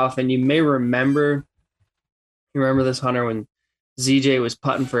very often. You may remember this, Hunter, when ZJ was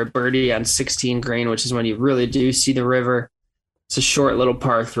putting for a birdie on 16 green, which is when you really do see the river. It's a short little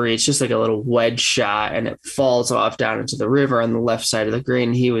par 3. It's just like a little wedge shot, and it falls off down into the river on the left side of the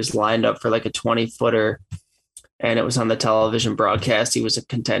green. He was lined up for like a 20-footer, and it was on the television broadcast. He was a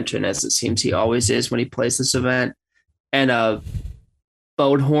contention, as it seems he always is when he plays this event. And a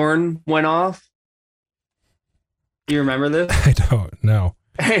boat horn went off. Do you remember this? I don't know.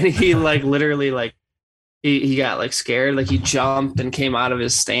 And he literally he got scared, he jumped and came out of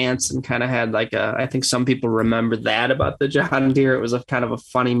his stance and kind of had I think some people remember that about the John Deere. It was a kind of a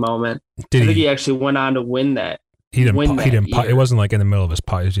funny moment. I think he actually went on to win that. He didn't putt. It wasn't in the middle of his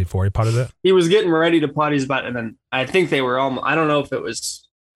putt before he putted it. He was getting ready to putt his butt, and then I think they were almost, I don't know if it was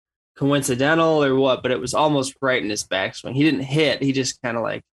coincidental or what, but it was almost right in his backswing. He didn't hit. He just kind of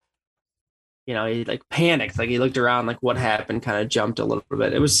he panicked. He looked around, what happened, kind of jumped a little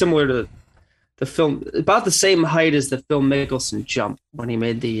bit. It was similar to the film about the same height as the Phil Mickelson jump when he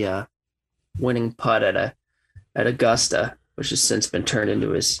made the winning putt at Augusta, which has since been turned into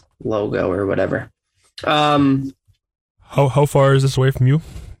his logo or whatever. How far is this away from you?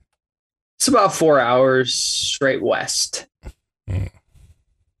 It's about 4 hours straight west.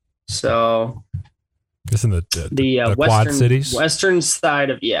 So it's in the western Quad Cities, western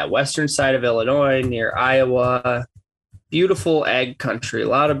side of Illinois, near Iowa. Beautiful ag country. A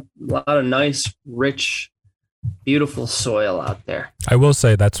lot of nice, rich, beautiful soil out there. I will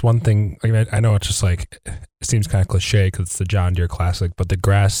say that's one thing. I know it's just like it seems kind of cliche because it's the John Deere Classic, but the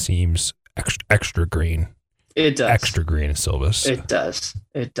grass seems extra green. It does. Extra green in Silvis. It does.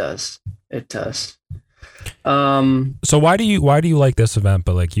 So why do you like this event?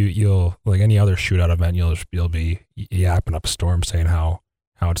 But like you'll like any other shootout event, you'll be yapping up a storm saying how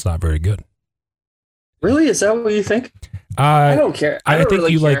it's not very good. Really? Is that what you think? I don't care. I think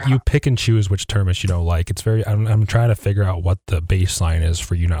really you pick and choose which tournaments you don't like. It's very. I'm trying to figure out what the baseline is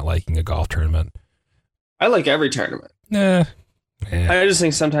for you not liking a golf tournament. I like every tournament. Nah. I just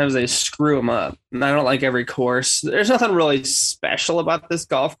think sometimes they screw them up. And I don't like every course. There's nothing really special about this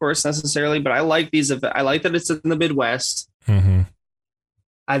golf course necessarily, but I like these events. I like that it's in the Midwest. Mm-hmm.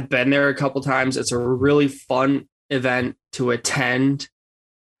 I've been there a couple times. It's a really fun event to attend.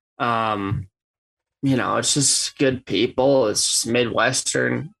 It's just good people. It's just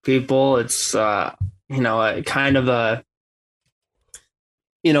Midwestern people. It's, a kind of a,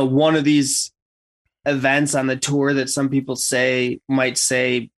 one of these events on the tour that some people might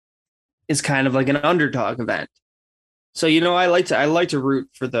say is kind of like an underdog event. So, I like to root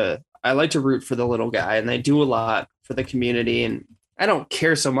for the little guy, and they do a lot for the community. And I don't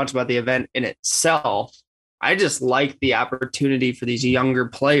care so much about the event in itself. I just like the opportunity for these younger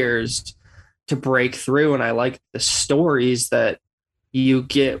players to break through. And I like the stories that you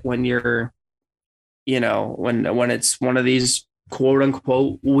get when you're, when it's one of these quote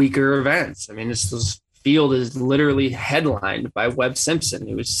unquote weaker events. I mean, this field is literally headlined by Webb Simpson.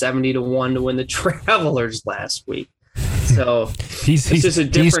 He was 70-1 to win the Travelers last week. So it's just a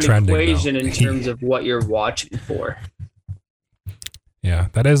different equation in terms of what you're watching for. Yeah,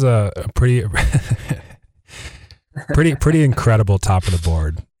 that is a pretty incredible top of the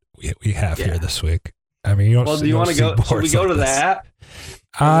board we have here this week. I mean, do you want to go? Should we go to that?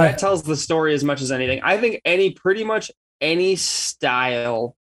 That tells the story as much as anything. I think pretty much any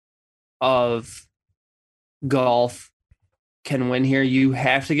style of golf can win here. You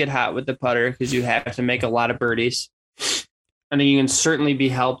have to get hot with the putter because you have to make a lot of birdies. I think you can certainly be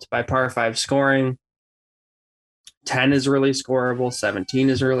helped by par 5 scoring. 10 is really scoreable. 17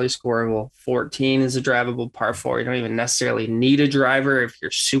 is really scoreable. 14 is a drivable par 4. You don't even necessarily need a driver if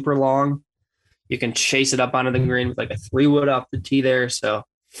you're super long. You can chase it up onto the green with like a 3-wood off the tee there. So,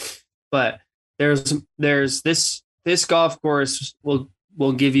 but there's this golf course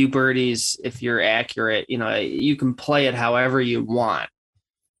will give you birdies if you're accurate. You can play it however you want.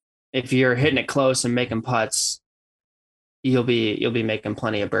 If you're hitting it close and making putts, you'll be making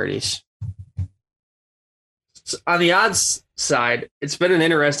plenty of birdies. So on the odds side, it's been an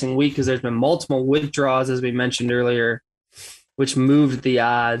interesting week because there's been multiple withdrawals, as we mentioned earlier, which moved the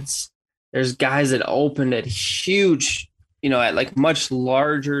odds. There's guys that opened at huge, at like much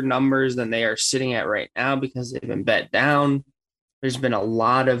larger numbers than they are sitting at right now because they've been bet down. There's been a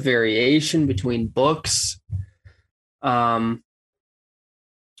lot of variation between books. So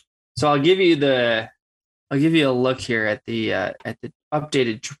I'll give you a look here at the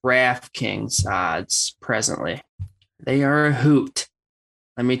updated DraftKings odds presently. They are a hoot.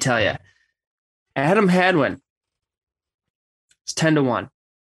 Let me tell you. Adam Hadwin. It's 10-1.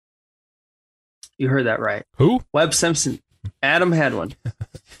 You heard that right. Who? Webb Simpson. Adam Hadwin.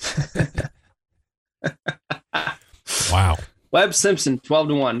 Wow. Webb Simpson,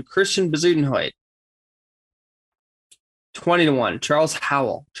 12-1. Christian Bezuidenhout, 20-1. Charles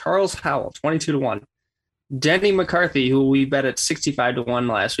Howell, 22-1. Denny McCarthy, who we bet at 65-1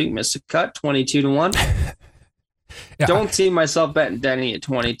 last week, missed a cut, 22-1. Yeah. Don't see myself betting Denny at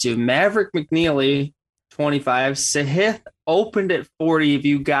 22. Maverick McNeely, 25. Sahith opened at 40. If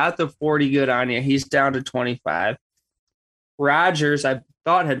you got the 40 good on you, he's down to 25. Rogers, I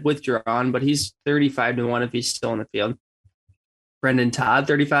thought had withdrawn, but he's 35-1 if he's still in the field. Brendan Todd,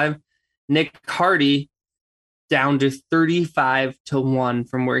 35. Nick Hardy, down to 35-1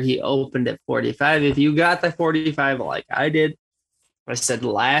 from where he opened at 45. If you got the 45 like I did, I said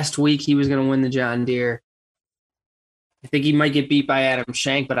last week he was going to win the John Deere. I think he might get beat by Adam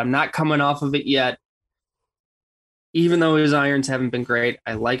Schenk, but I'm not coming off of it yet. Even though his irons haven't been great,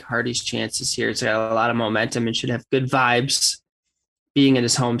 I like Hardy's chances here. It's got a lot of momentum and should have good vibes. being in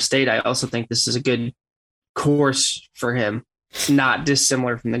his home state, I also think this is a good course for him. It's not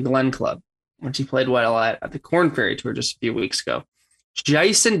dissimilar from the Glen Club, which he played well at the Corn Ferry Tour just a few weeks ago.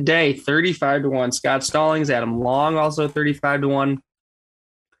 Jason Day, 35-1. Scott Stallings, Adam Long, also 35-1.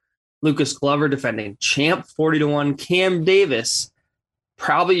 Lucas Glover, defending champ, 40-1. Cam Davis,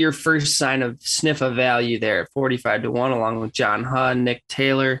 probably your first sign of sniff of value there at 45-1, along with John Hunt, Nick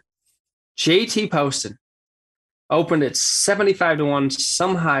Taylor. JT Poston opened at 75-1,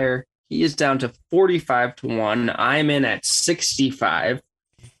 some higher. He is down to 45-1. I'm in at 65.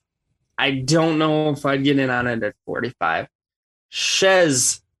 I don't know if I'd get in on it at 45.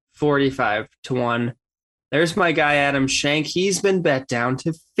 Shez, 45-1. There's my guy, Adam Schenk. He's been bet down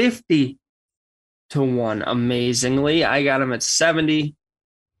to 50-1. Amazingly, I got him at 70.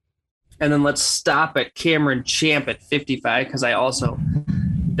 And then let's stop at Cameron Champ at 55, because I also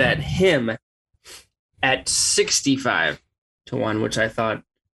bet him at 65-1, which I thought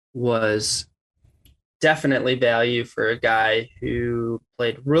was definitely value for a guy who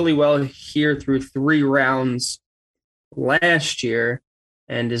played really well here through 3 rounds last year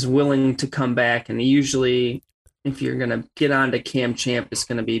and is willing to come back. And usually, if you're going to get on to Cam Champ, it's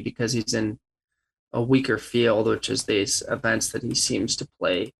going to be because he's in a weaker field, which is these events that he seems to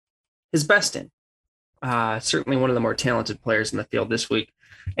play his best in. Certainly one of the more talented players in the field this week.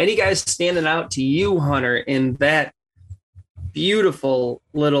 Any guys standing out to you, Hunter, in that beautiful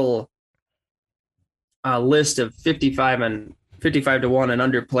little list of 55-1 and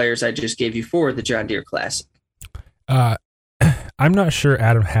under players I just gave you for the John Deere Classic? I'm not sure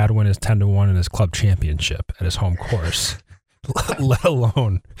Adam Hadwin is 10-1 in his club championship at his home course, let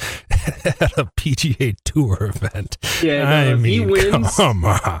alone at a PGA Tour event. Yeah, I mean, he wins, come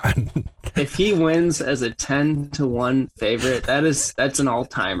on. If he wins as a 10-1 favorite, that's an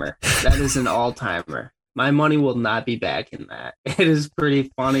all-timer. That is an all-timer. My money will not be back in that. It is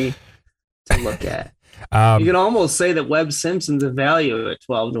pretty funny to look at. You can almost say that Webb Simpson's a value at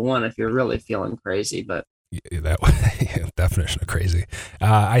 12-1 if you're really feeling crazy, but that definition of crazy.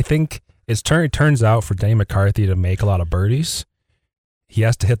 I think it turns out for Denny McCarthy to make a lot of birdies, he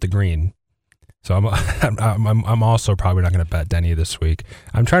has to hit the green. So I'm also probably not going to bet Denny this week.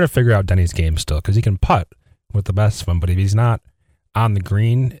 I'm trying to figure out Denny's game still, because he can putt with the best of them, but if he's not on the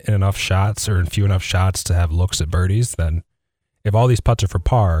green in enough shots or in few enough shots to have looks at birdies, then if all these putts are for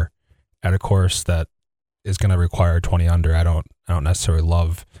par at a course that is going to require 20 under, I don't necessarily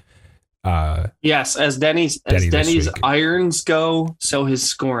love. Yes, as Denny's irons go, so his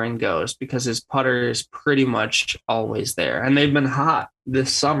scoring goes, because his putter is pretty much always there, and they've been hot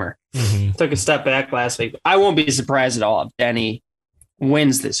this summer. Mm-hmm. Took a step back last week. I won't be surprised at all if Denny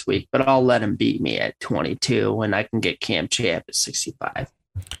wins this week, but I'll let him beat me at 22, and I can get Cam Champ at 65.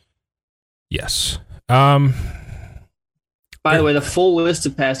 Yes. By the way, the full list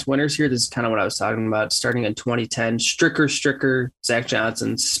of past winners here, this is kind of what I was talking about, starting in 2010, Stricker, Zach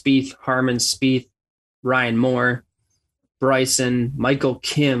Johnson, Spieth, Harmon, Spieth, Ryan Moore, Bryson, Michael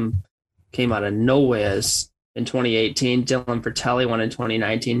Kim came out of nowheres in 2018. Dylan Fratelli won in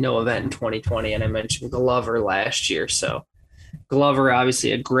 2019, no event in 2020, and I mentioned Glover last year. So Glover,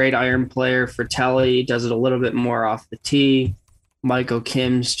 obviously a great iron player. Fratelli does it a little bit more off the tee. Michael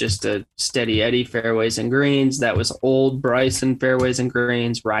Kim's just a steady Eddie, fairways and greens. That was old Bryson, fairways and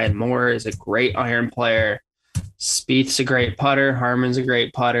greens. Ryan Moore is a great iron player. Spieth's a great putter. Harmon's a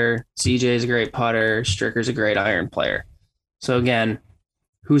great putter. CJ's a great putter. Stricker's a great iron player. So again,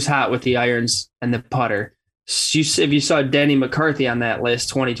 who's hot with the irons and the putter? If you saw Denny McCarthy on that list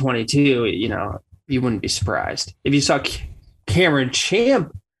 2022, you wouldn't be surprised. If you saw Cameron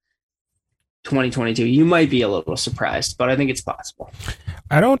Champ 2022, you might be a little surprised, but I think it's possible.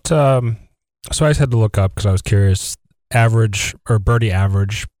 I don't so I just had to look up because I was curious, average or birdie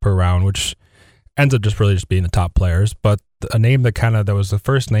average per round, which ends up just being the top players, but a name that was the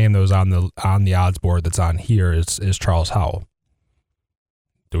first name that was on the odds board that's on here is Charles Howell.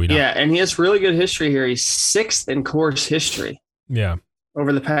 Do we know? Yeah, and he has really good history here. He's 6th in course history. Yeah.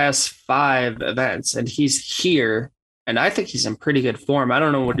 Over the past 5 events, and he's here. And I think he's in pretty good form. I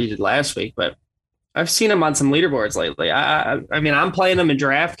don't know what he did last week, but I've seen him on some leaderboards lately. I mean, I'm playing him in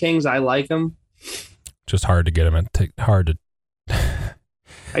DraftKings. I like him. Just hard to get him hard to.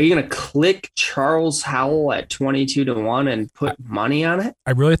 Are you going to click Charles Howell at 22-1 and put money on it?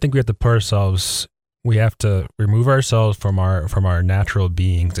 I really think we have to put ourselves. We have to remove ourselves from our natural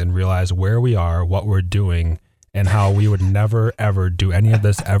beings and realize where we are, what we're doing, and how we would never ever do any of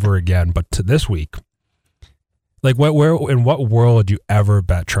this ever again. But to this week. Like in what world would you ever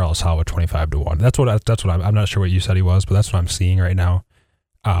bet Charles Howell 25-1? That's what I'm not sure what you said he was, but that's what I'm seeing right now.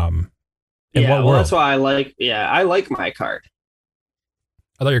 In what world? That's why I like my card.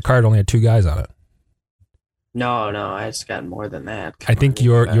 I thought your card only had 2 guys on it. No, I just got more than that. I think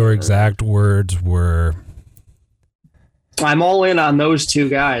your exact words were, I'm all in on those 2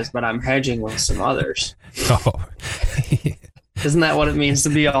 guys, but I'm hedging with some others. oh, Isn't that what it means to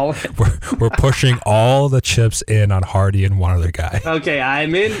be all in? we're pushing all the chips in on Hardy and one other guy. Okay,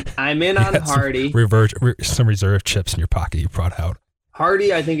 I'm in on Hardy. Some reserve chips in your pocket you brought out.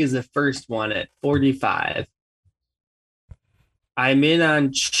 Hardy, I think, is the first one at 45. I'm in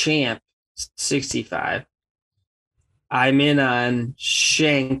on Champ, 65. I'm in on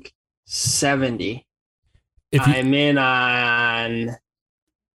Schenk, 70. I'm in on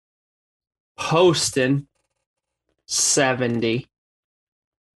Poston, 70.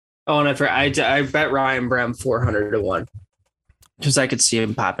 Oh, and I bet Ryan Brem 400 to 1 because I could see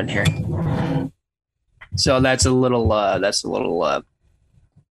him popping here. So that's a little FOMO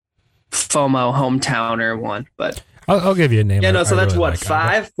hometowner one, but I'll give you a name. Yeah, no. So that's really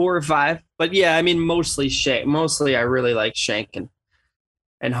 4 or 5. But yeah, I mean, mostly Shank. Mostly, I really like Shank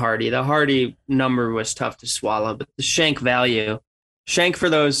and Hardy. The Hardy number was tough to swallow, but the Shank value, Shank for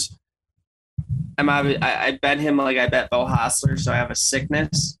those. I bet him like I bet Bo Hostler, so I have a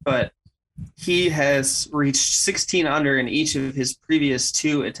sickness. But he has reached 16 under in each of his previous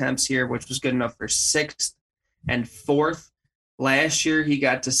 2 attempts here, which was good enough for 6th and 4th. Last year, he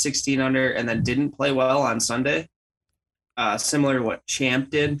got to 16 under and then didn't play well on Sunday. Similar to what Champ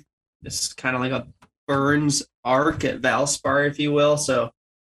did. It's kind of like a Burns arc at Valspar, if you will. So,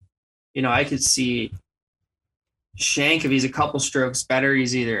 I could see Shank, if he's a couple strokes better,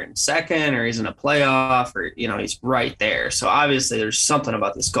 he's either in second or he's in a playoff or, he's right there. So obviously there's something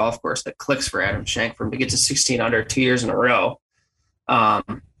about this golf course that clicks for Adam Schenk for him to get to 16 under 2 years in a row.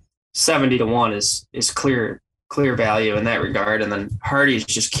 70 to 1 is clear value in that regard. And then Hardy's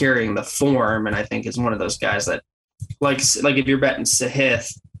just carrying the form. And I think is one of those guys that like if you're betting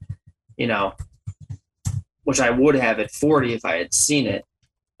Sahith, which I would have at 40 if I had seen it.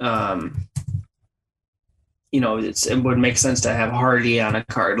 It would make sense to have Hardy on a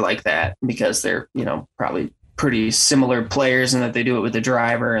card like that because they're, probably pretty similar players and that they do it with the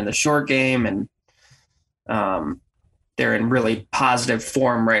driver and the short game. And they're in really positive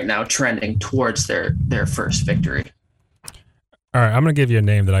form right now, trending towards their first victory. All right. I'm going to give you a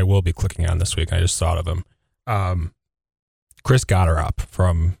name that I will be clicking on this week. I just thought of him. Chris Gotterup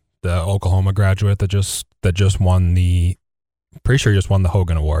from the Oklahoma graduate that just won pretty sure he just won the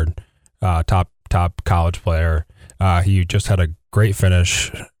Hogan Award. Top college player. He just had a great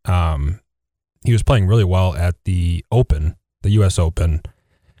finish. He was playing really well at the Open, the U.S. Open.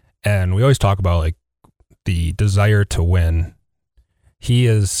 And we always talk about like the desire to win.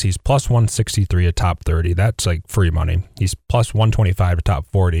 He's plus 163 at top 30. That's like free money. He's plus 125 at top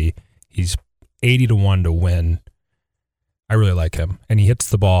 40. He's 80 to 1 to win. I really like him. And he hits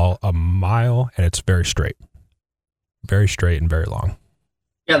the ball a mile and it's very straight. Very straight and very long.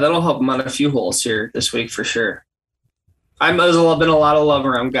 Yeah, that'll help him on a few holes here this week for sure. There's been a lot of love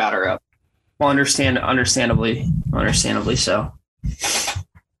around Gotterup. Well, understandably so.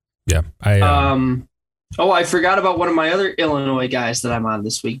 Yeah. I forgot about one of my other Illinois guys that I'm on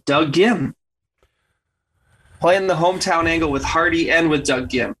this week, Doug Gim. Playing the hometown angle with Hardy and with Doug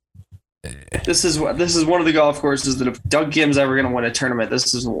Gim. This is one of the golf courses that if Doug Gim's ever going to win a tournament,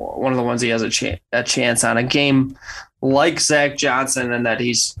 this is one of the ones he has a chance on. A game like Zach Johnson in that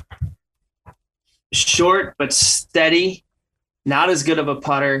he's short but steady, not as good of a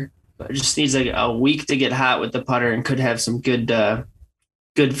putter, but just needs a week to get hot with the putter and could have some good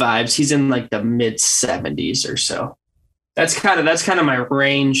vibes. He's in like the mid 70s or so. That's kind of my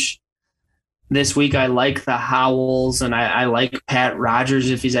range. This week, I like the Howells and I like Pat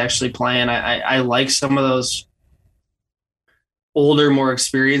Rogers if he's actually playing. I like some of those older, more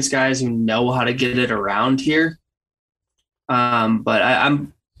experienced guys who know how to get it around here. But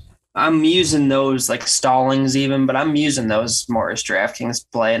I'm using those like Stallings even, but I'm using those more as DraftKings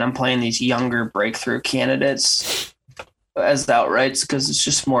play, and I'm playing these younger breakthrough candidates as outrights because it's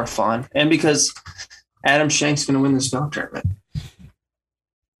just more fun, and because Adam Schenk's going to win this golf tournament.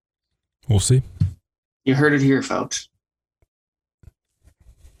 We'll see. You heard it here, folks.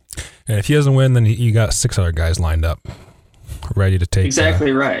 And if he doesn't win, then you got 6 other guys lined up, ready to take.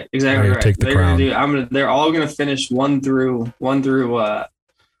 Exactly right. Take the crown. They're all going to finish 1 through 7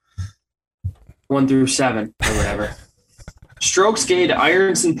 or whatever. Strokes gained,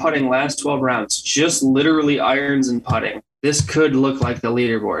 irons and putting last 12 rounds. Just literally irons and putting. This could look like the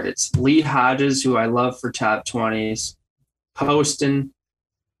leaderboard. It's Lee Hodges, who I love for top 20s. Poston,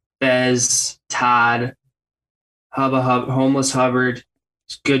 Bez, Todd, Homeless Hubbard.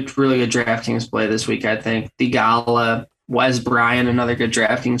 It's good, really good DraftKings play this week, I think. Theegala, Wes Bryant, another good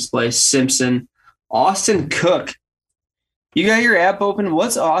DraftKings play. Simpson. Austin Cook. You got your app open.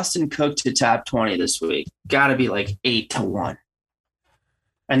 What's Austin Cook to top 20 this week? Got to be like 8-1.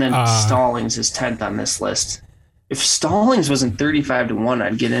 And then Stallings is 10th on this list. If Stallings wasn't 35-1,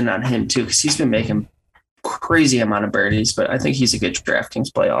 I'd get in on him too, because he's been making crazy amount of birdies, but I think he's a good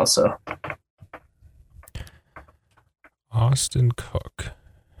DraftKings play also. Austin Cook.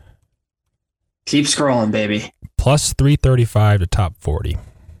 Keep scrolling, baby. Plus 335 to top 40.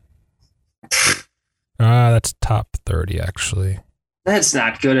 That's top 30, actually. That's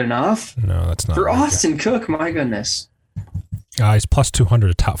not good enough. No, that's not. For Austin Cook, my goodness. He's plus 200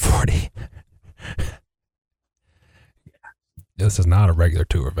 to top 40. This is not a regular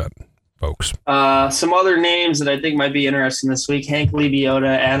tour event, folks. Some other names that I think might be interesting this week. Hank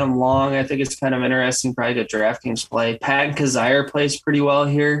Lebioda, Adam Long. I think it's kind of interesting. Probably good DraftKings play. Pat Kazire plays pretty well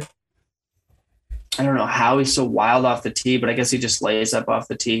here. I don't know how he's so wild off the tee, but I guess he just lays up off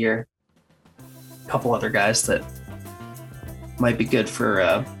the tee here. A couple other guys that might be good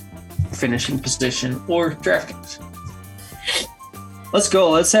for finishing position or DraftKings. Let's go.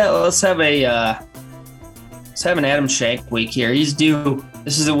 Let's have an Adam Schenk week here. He's due.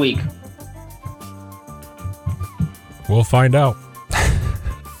 This is a week. We'll find out.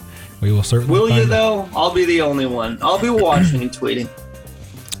 We will certainly. Will you though? I'll be the only one. I'll be watching and tweeting.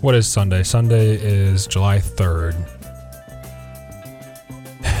 What is Sunday? Sunday is July 3rd.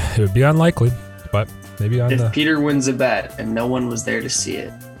 It would be unlikely, but maybe on if Peter wins a bet and no one was there to see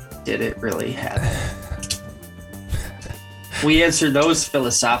it, did it really happen? We answer those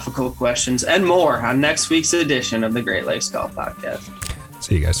philosophical questions and more on next week's edition of the Great Lakes Golf Podcast.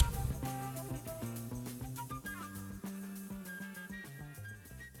 See you guys.